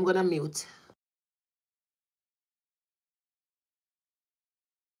 Wagwan? I'm gonna mute.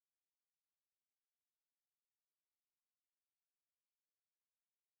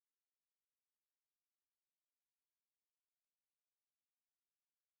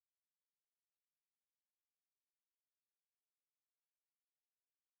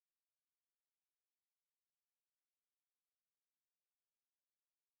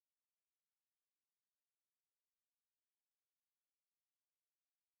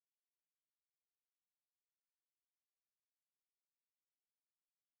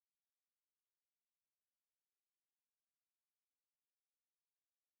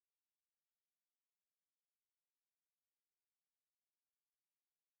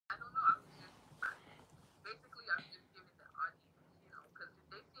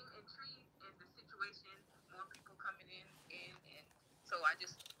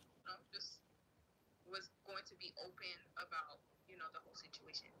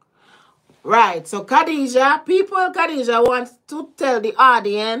 Right, so Kadijah wants to tell the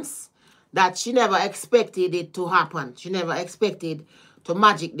audience that she never expected it to happen. She never expected to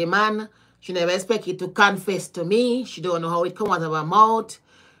magic the man. She never expected to confess to me. She don't know how it come out of her mouth.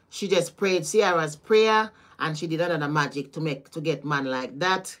 She just prayed Sierra's prayer and she did another magic to get man like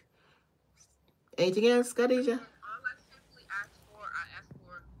that. Anything else, Kadijah? All I simply asked for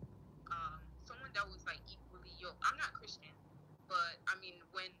someone that was like equally yoked. I'm not Christian, but I mean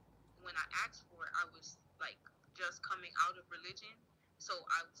when I asked for it, I was like just coming out of religion, so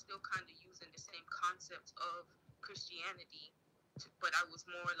I was still kind of using the same concepts of Christianity, but I was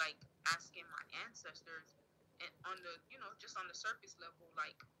more like asking my ancestors, and on the just on the surface level,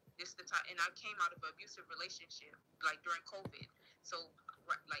 like this the time, and I came out of an abusive relationship like during COVID, so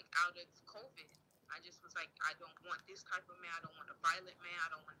like out of COVID, I just was like, I don't want this type of man. I don't want a violent man. I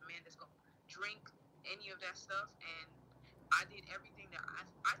don't want a man that's gonna drink any of that stuff. And I did everything that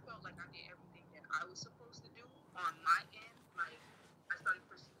I felt like I did everything that I was supposed to do on my end. Like I started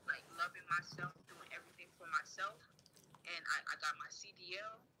like loving myself, doing everything for myself, and I got my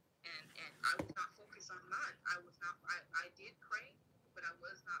CDL, and I was not focused on mine. I did pray, but I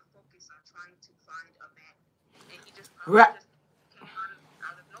was not focused on trying to find a man. And he just came out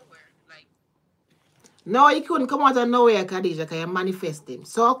of nowhere. Like no, he couldn't come out of nowhere, Kadijah, because you manifest him.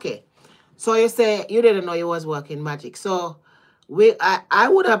 So okay. So you say you didn't know you was working magic. So I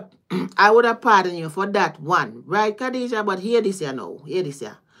would have pardoned you for that one, right, Kadijah? But hear this here now. Hear this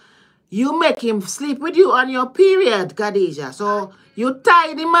here. You make him sleep with you on your period, Kadijah. So you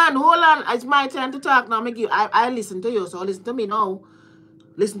tie the man. Hold on. It's my turn to talk now. I listen to you. So listen to me now.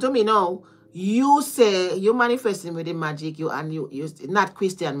 Listen to me now. You say you manifesting with the magic, you not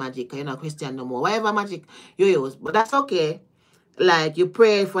Christian magic, you're not Christian no more. Whatever magic you use, but that's okay. Like you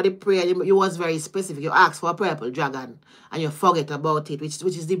pray for the prayer, you was very specific. You asked for a purple dragon and you forget about it, which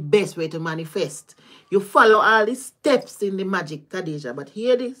is the best way to manifest. You follow all the steps in the magic, Kadijah. But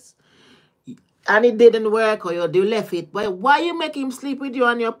hear this. And it didn't work, or you left it. But why you make him sleep with you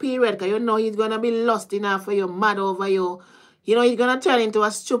on your period? Because you know he's gonna be lost enough for you, mad over you. You know he's gonna turn into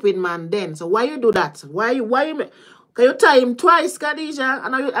a stupid man then. So why you do that? Why you can you tie him twice, Kadijah?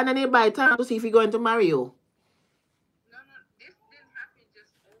 And then you buy time to see if he's going to marry you?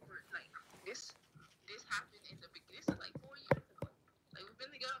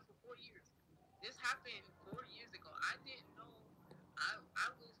 happened 4 years ago. I didn't know. I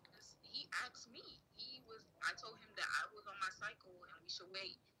was just, he asked me. I told him that I was on my cycle and we should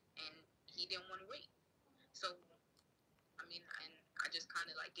wait, and he didn't want to wait. So, I mean, and I just kind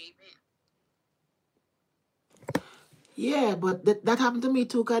of like gave in. Yeah, but that happened to me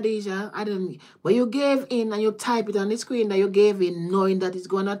too, Kadijah. I didn't. But you gave in and you type it on the screen that you gave in, knowing that it's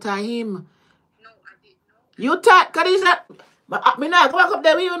gonna tie him. No, I didn't know. You type, Kadijah. But me not go back up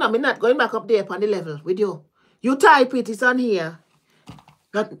there with you now. Me not going back up there on the level with you. You type it. It's on here.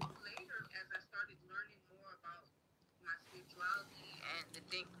 Not. Later, as I started learning more about my spirituality and the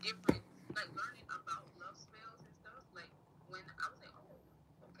different, like learning about love spells and stuff, like when I was like, oh,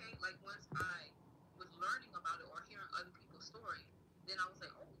 okay, like once I was learning about it or hearing other people's stories, then I was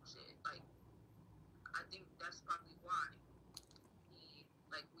like, oh shit, like I think that's probably why we,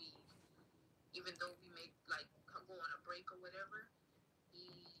 even though we may like go on a break or whatever, he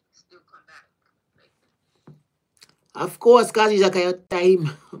still come back. Like, Of course, Kadijah, can you time?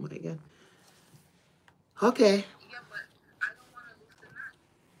 Oh my God. Okay. yeah, but I don't want to lose the knot.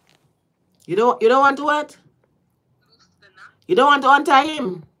 You don't want to what? Lose the knot? You don't want to untie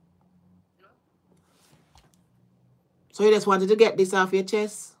him? No. So you just wanted to get this off your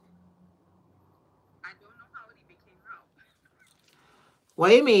chest? I don't know how it even came out. What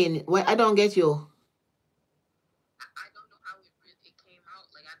do you mean? What, I don't get you. I don't know how it came out.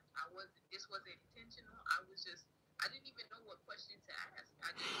 Like this wasn't intentional. I didn't even know what question to ask.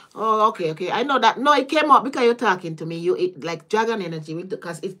 Oh, okay. I know that. No, it came up because you're talking to me. It like dragon energy,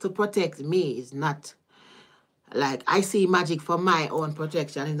 because it's to protect me. It's not like I see magic for my own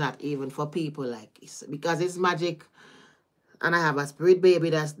protection. It's not even for people. Like because it's magic, and I have a spirit baby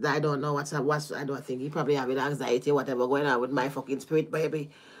that I don't know what's. I don't think he probably have anxiety or whatever going on with my fucking spirit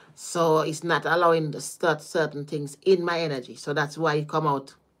baby. So it's not allowing to start certain things in my energy. So that's why it come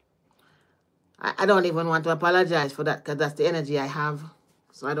out. I don't even want to apologize for that because that's the energy I have.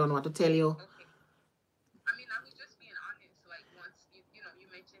 So I don't know what to tell you. Okay. I mean, I was just being honest. Like once you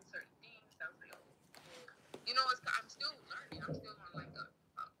mentioned certain things, I was like, oh, I'm still learning. I'm still on like a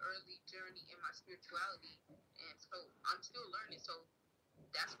early journey in my spirituality, and so I'm still learning. So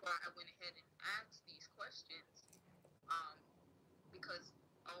that's why I went ahead and asked these questions. Because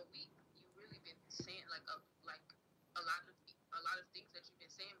all week you really been saying like a lot of things that you've been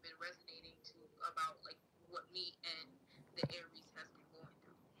saying been resonating to about like what me and the Aries has been going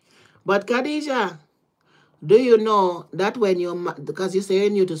through. But Kadijah, do you know that when because you say you're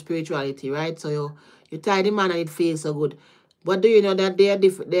new to spirituality, right? So you tie the man and it feels so good. But do you know that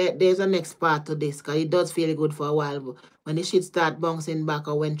there's a next part to this? Because it does feel good for a while. But when the shit start bouncing back,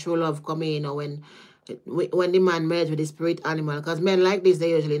 or when true love come in, or when the man merge with the spirit animal. Because men like this,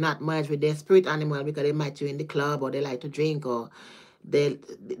 they usually not merge with their spirit animal because they might you in the club, or they like to drink, or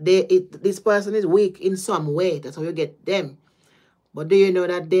this person is weak in some way. That's how you get them. But do you know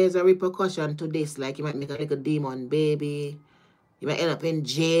that there's a repercussion to this? Like you might make a little demon baby. You might end up in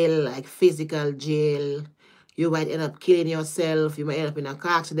jail, like physical jail. You might end up killing yourself. You might end up in a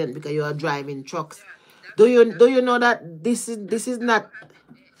car accident because you are driving trucks. Do you know that this is not?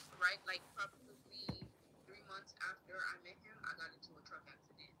 Right, like probably 3 months after I met him, I got into a truck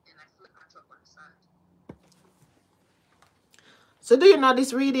accident and I flipped my truck on the side. So do you know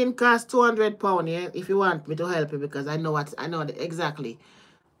this reading costs £200? Yeah, if you want me to help you, because I know exactly.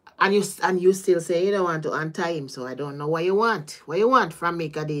 And you still say you don't want to untie him, so I don't know what you want. What you want from me,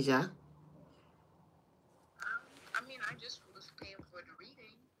 Kadijah? I mean, I just was paying for the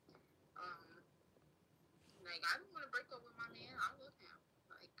reading. Like I don't want to break up with my man. I love him.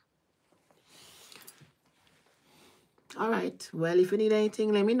 Like. All right. Well, if you need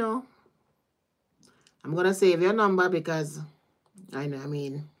anything, let me know. I'm gonna save your number because I know. I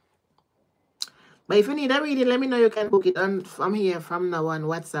mean. But if you need a reading, let me know. You can book it on from here from now on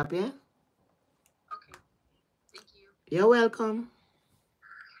WhatsApp, yeah? Okay. Thank you. You're welcome.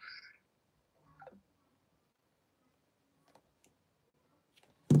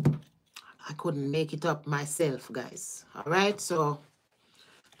 I couldn't make it up myself, guys. All right, so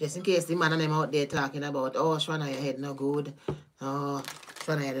just in case the man and them out there talking about, oh, Shwaniyah, your head no good. Oh,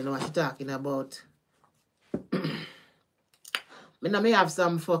 Shwaniyah, I don't know what you're talking about. Me have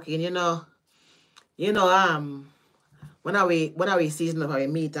some fucking, when are we season of our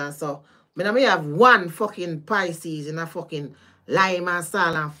meat and so me have one fucking Pisces in a fucking lime and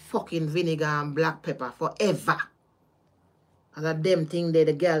salt and fucking vinegar and black pepper forever. And that damn thing there,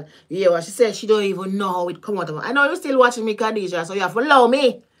 the girl, yeah, what she said, she don't even know how it come out of her. I know you're still watching me, Kadijah, so you have to love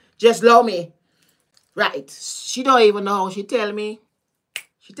me. Just love me. Right. She don't even know how she tell me.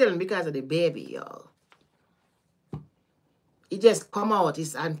 She tell me because of the baby, y'all. it just come out.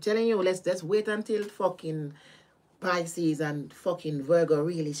 I'm telling you, let's wait until fucking Pisces and fucking Virgo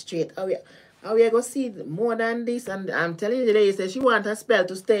really straight. How we gonna see more than this? And I'm telling you, the lady said she want a spell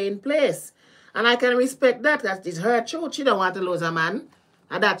to stay in place. And I can respect that. That is her truth. She don't want to lose a man.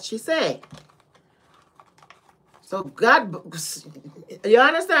 And that she say. So God, you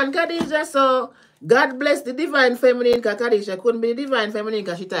understand, Kadijah? So God bless the divine feminine, because Kadijah couldn't be the divine feminine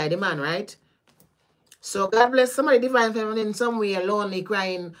because she tied the man, right? So God bless somebody divine feminine somewhere lonely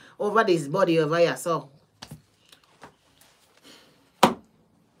crying over this body over here. So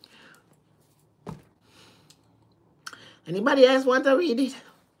anybody else want to read it?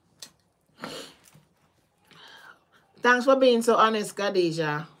 Thanks for being so honest,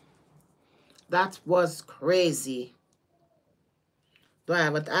 Kadijah. That was crazy. Do I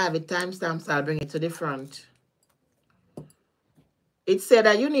have a timestamp, so I'll bring it to the front. It said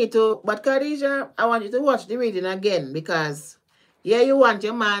that you need to, but Kadijah, I want you to watch the reading again, because yeah, you want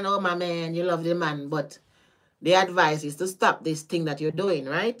your man, oh my man, you love the man, but the advice is to stop this thing that you're doing,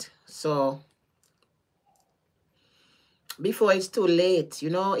 right? So before it's too late,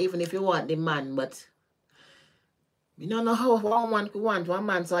 you know, even if you want the man, but you don't know how one could want one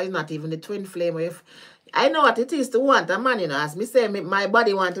man, so it's not even the twin flame. If I know what it is to want a man, you know, as me say, my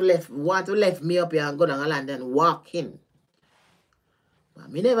body want to left me up here and go down a land and walk in. But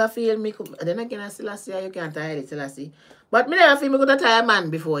me never feel me could, then again I still see you can't tire it till I see. But me never feel me could tie a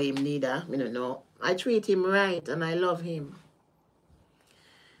man before him neither. Me don't know. I treat him right and I love him.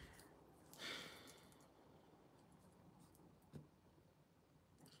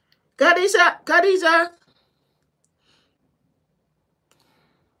 Kadijah.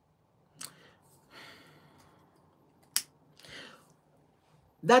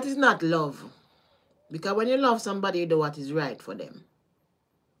 That is not love. Because when you love somebody, you do what is right for them.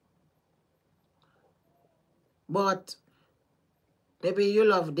 But maybe you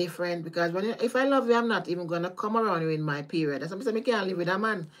love different, because if I love you, I'm not even going to come around you in my period. That's something I can't live with a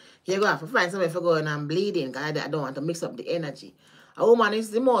man. You go have to find somebody for going and bleeding, because I don't want to mix up the energy. A woman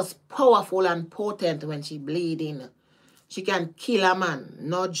is the most powerful and potent when she bleeding. She can kill a man.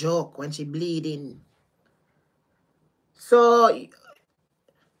 No joke when she bleeding. So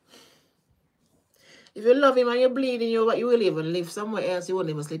if you love him and you're bleeding, you will even live somewhere else. You won't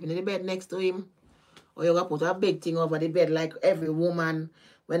even sleep in the bed next to him. Or you're going to put a big thing over the bed, like every woman,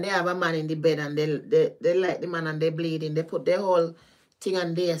 when they have a man in the bed and they like the man and they bleeding, they put their whole thing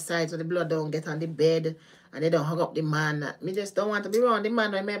on their side so the blood don't get on the bed and they don't hug up the man. Me just don't want to be around the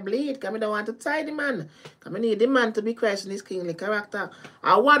man when I bleed, because I don't want to tie the man. Because I need the man to be Christ in his kingly character.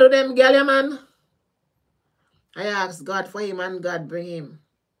 And what do them girl, yeah, man? I ask God for him and God bring him.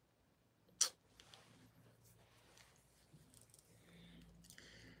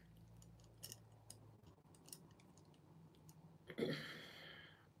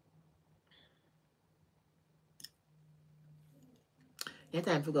 Yeah,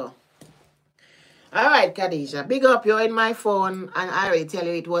 time to go. All right, Kadijah. Big up, you're in my phone, and I already tell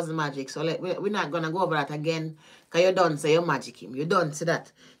you it was magic. So we're not going to go over that again, because you don't say you're magic him. You don't say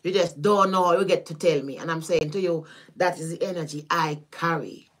that. You just don't know how you get to tell me. And I'm saying to you, that is the energy I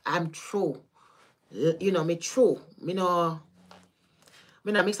carry. I'm true. You know, me true. Me no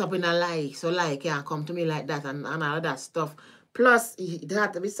mix up in a lie. So lie can't come to me like that and all of that stuff. Plus, it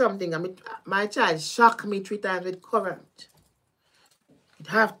had to be something. I mean, my child shocked me 3 times with current. It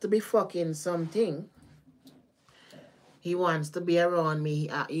have to be fucking something. He wants to be around me.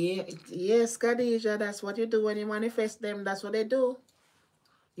 Yes, Kadijah, that's what you do when you manifest them. That's what they do.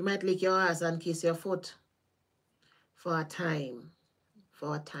 You might lick your ass and kiss your foot for a time.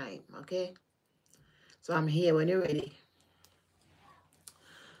 For a time, okay? So I'm here when you're ready.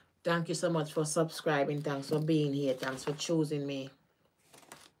 Thank you so much for subscribing. Thanks for being here. Thanks for choosing me.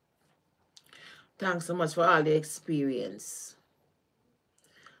 Thanks so much for all the experience.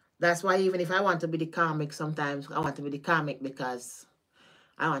 That's why even if I want to be the karmic, sometimes I want to be the karmic because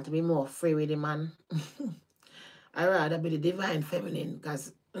I want to be more free with the man. I'd rather be the divine feminine,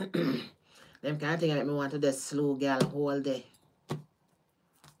 because them kind of thing make me want to just slow girl whole day.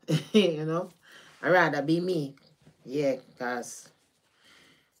 You know? I'd rather be me. Yeah, because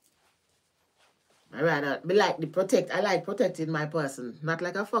I'd rather be like I like protecting my person. Not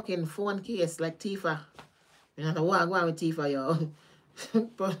like a fucking phone case like Tifa. You know, go on with Tifa, yo.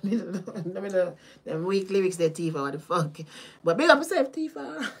 Them weak lyrics there, Tifa, what the fuck. But big up yourself,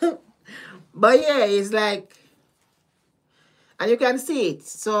 Tifa. But yeah, it's like, and you can see it.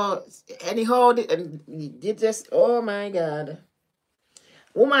 So anyhow, you just, oh my God.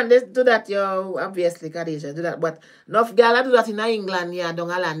 Woman, they do that, yo. Obviously, Kadijah do that. But enough girl do that in England, yeah, down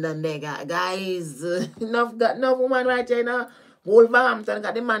in London there, guys. enough woman right here now. Wolverhampton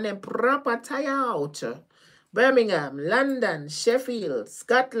got the man them proper tire out. Birmingham, London, Sheffield,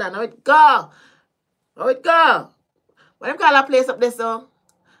 Scotland. How it go? How it go? What them call a place up there, so?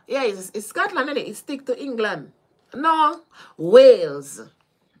 Yeah, it's Scotland, isn't it? It stick to England. No, Wales.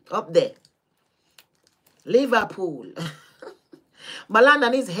 Up there. Liverpool. But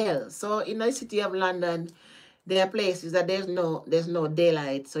London is hell. So in the city of London, there are places that there's no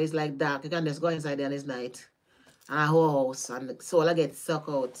daylight. So it's like dark. You can just go inside there and it's night. And a whole house. And the solar gets sucked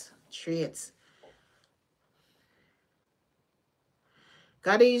out. Straight.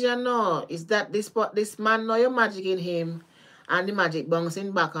 Kadijah, no. Is that this man know your magic in him and the magic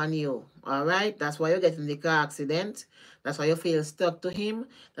bouncing back on you. Alright? That's why you're getting the car accident. That's why you feel stuck to him.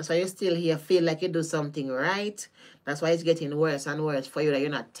 That's why you still here feel like you do something right. That's why it's getting worse and worse for you that you're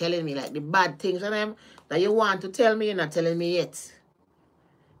not telling me. Like the bad things on them that you want to tell me, you're not telling me yet.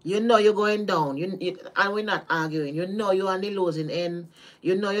 You know you're going down. And we're not arguing. You know you're on the losing end.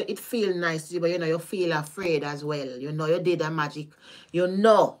 You know it feels nice to you, but you know you feel afraid as well. You know you did that magic. You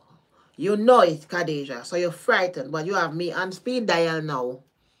know it, Kadijah. So you're frightened, but you have me on speed dial now.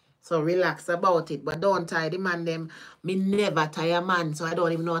 So relax about it. But don't tie the man them. Me never tie a man. So I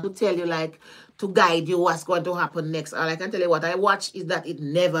don't even know what to tell you, like, to guide you what's going to happen next. All I can tell you what I watch is that it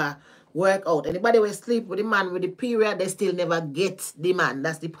never work out. Anybody will sleep with the man with the period, they still never get the man.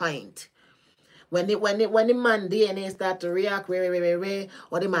 That's the point. When the man DNA start to react,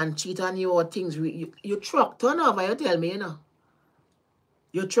 or the man cheat on you or things, you truck, turn over, you tell me, you know.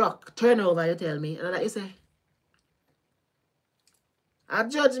 You truck, turn over, you tell me. You know that you say? A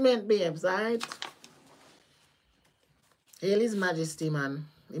judgment, babes, alright? Hail His Majesty, man.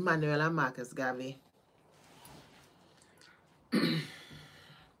 Emmanuel and Marcus Garvey.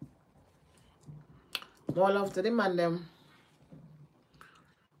 More love to the man, them.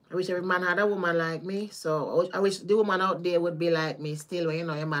 I wish every man had a woman like me. So I wish the woman out there would be like me still when you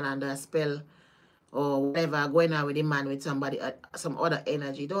know your man under a spell or whatever, going out with the man with somebody, some other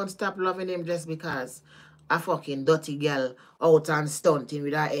energy. Don't stop loving him just because a fucking dirty girl out and stunting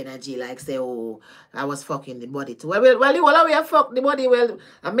with her energy, like say, oh, I was fucking the body too. Well, the whole way I fuck the body, well,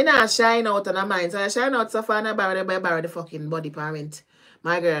 I mean I shine out on her mind. So I shine out so far and I borrow the fucking body parent.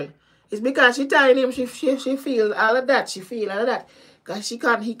 My girl. It's because she tying him, she feels all of that. She feel all of that. Because he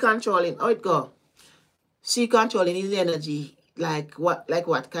controlling. How it go? She controlling his energy like what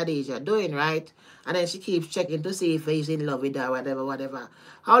Kadijah doing, right? And then she keeps checking to see if he's in love with her, whatever.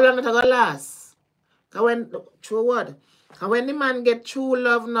 How long it gonna last? Cause when true word. And when the man get true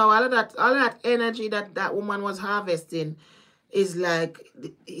love now, all of that energy that woman was harvesting is like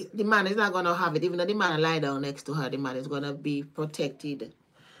the man is not gonna have it. Even though the man lie down next to her, the man is gonna be protected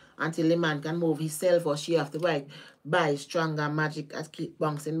until the man can move himself, or she have to buy stronger magic as keep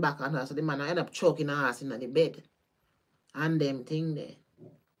bouncing back on her. So the man will end up choking her ass in the bed. And them thing there.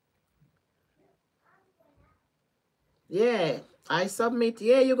 Yeah, I submit.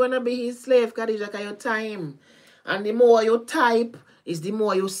 Yeah, you're gonna be his slave, Kadijah, because you tie him. And the more you type, is the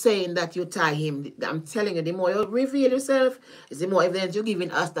more you're saying that you tie him. I'm telling you, the more you reveal yourself, is the more evidence you're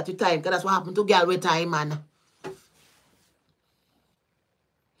giving us that you tie him. Because that's what happened to girl with time, man.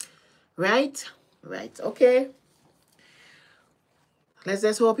 Right? Right. Okay. Let's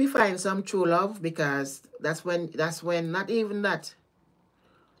just hope you find some true love, because that's when not even that.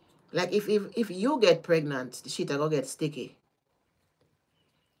 Like if you get pregnant, the shit are gonna get sticky.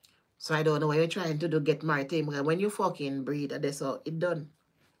 So I don't know what you're trying to do, get married to him. When you fucking breed, that's all it done.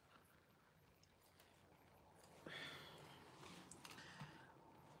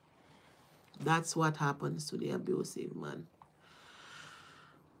 That's what happens to the abusive man.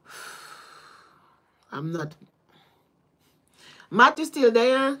 I'm not. Matt is still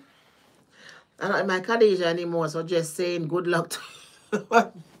there. I'm not in my Kadijah anymore, so just saying good luck to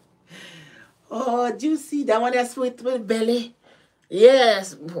you. Oh, do you see that one that's sweet with belly?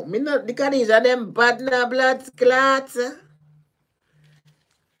 Yes. Me not the Kadijah, them bad na blood clots.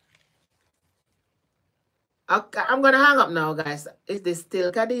 Okay, I'm gonna hang up now, guys. Is this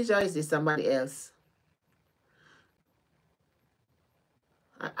still Kadijah or is this somebody else?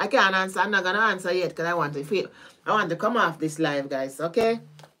 I can't answer. I'm not gonna answer yet because I want to come off this live, guys. Okay.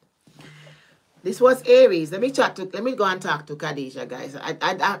 This was Aries. Let me go and talk to Kadijah, guys.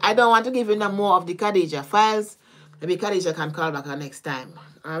 I don't want to give you no more of the Kadijah files. Maybe Kadijah can call back next time.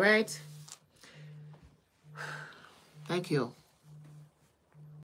 All right. Thank you.